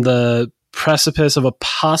on the precipice of a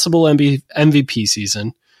possible MVP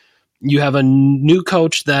season. You have a new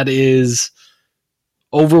coach that is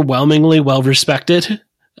overwhelmingly well respected.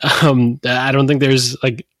 I don't think there's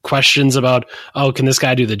like questions about, oh, can this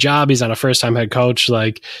guy do the job? He's not a first-time head coach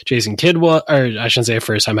like Jason Kidd was, or I shouldn't say a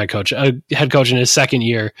first-time head coach, a head coach in his second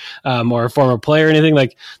year, or a former player or anything.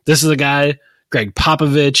 Like, this is a guy, Greg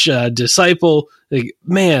Popovich, disciple. Like,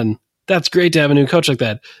 man, that's great to have a new coach like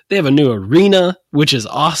that. They have a new arena, which is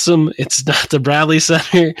awesome. It's not the Bradley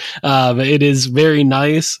Center, but it is very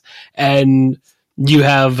nice. And you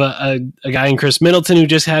have a guy in Chris Middleton who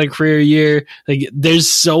just had a career year. Like,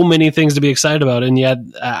 there's so many things to be excited about. And yet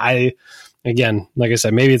again, like I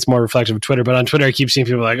said, maybe it's more reflective of Twitter, but on Twitter, I keep seeing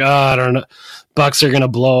people like, oh, I don't know, Bucks are going to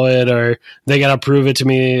blow it, or they got to prove it to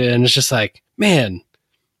me. And it's just like, man,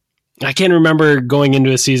 I can't remember going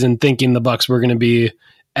into a season thinking the Bucks were going to be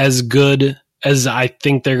as good as I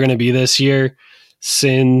think they're going to be this year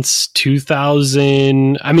since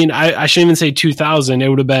 2000. I mean, I shouldn't even say 2000. It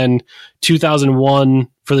would have been 2001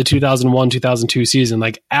 for the 2001-2002 season,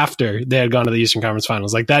 like after they had gone to the Eastern Conference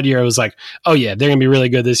Finals. Like, that year, I was like, oh yeah, they're going to be really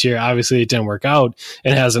good this year. Obviously, it didn't work out.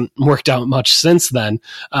 It hasn't worked out much since then.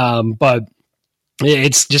 But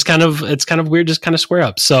it's kind of weird, just kind of square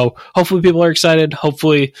up. So hopefully people are excited.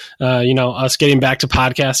 Hopefully, us getting back to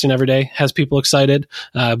podcasting every day has people excited,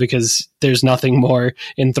 because there's nothing more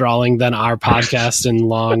enthralling than our podcast and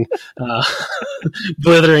long,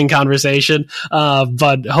 blithering conversation.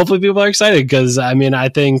 But hopefully people are excited, because I mean, I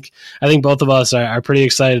think both of us are pretty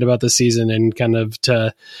excited about the season, and kind of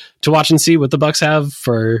to watch and see what the Bucks have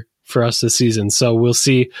for us this season. So we'll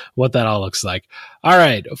see what that all looks like. All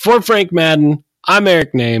right. For Frank Madden, I'm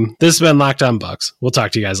Eric Name. This has been Locked On Bucks. We'll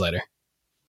talk to you guys later.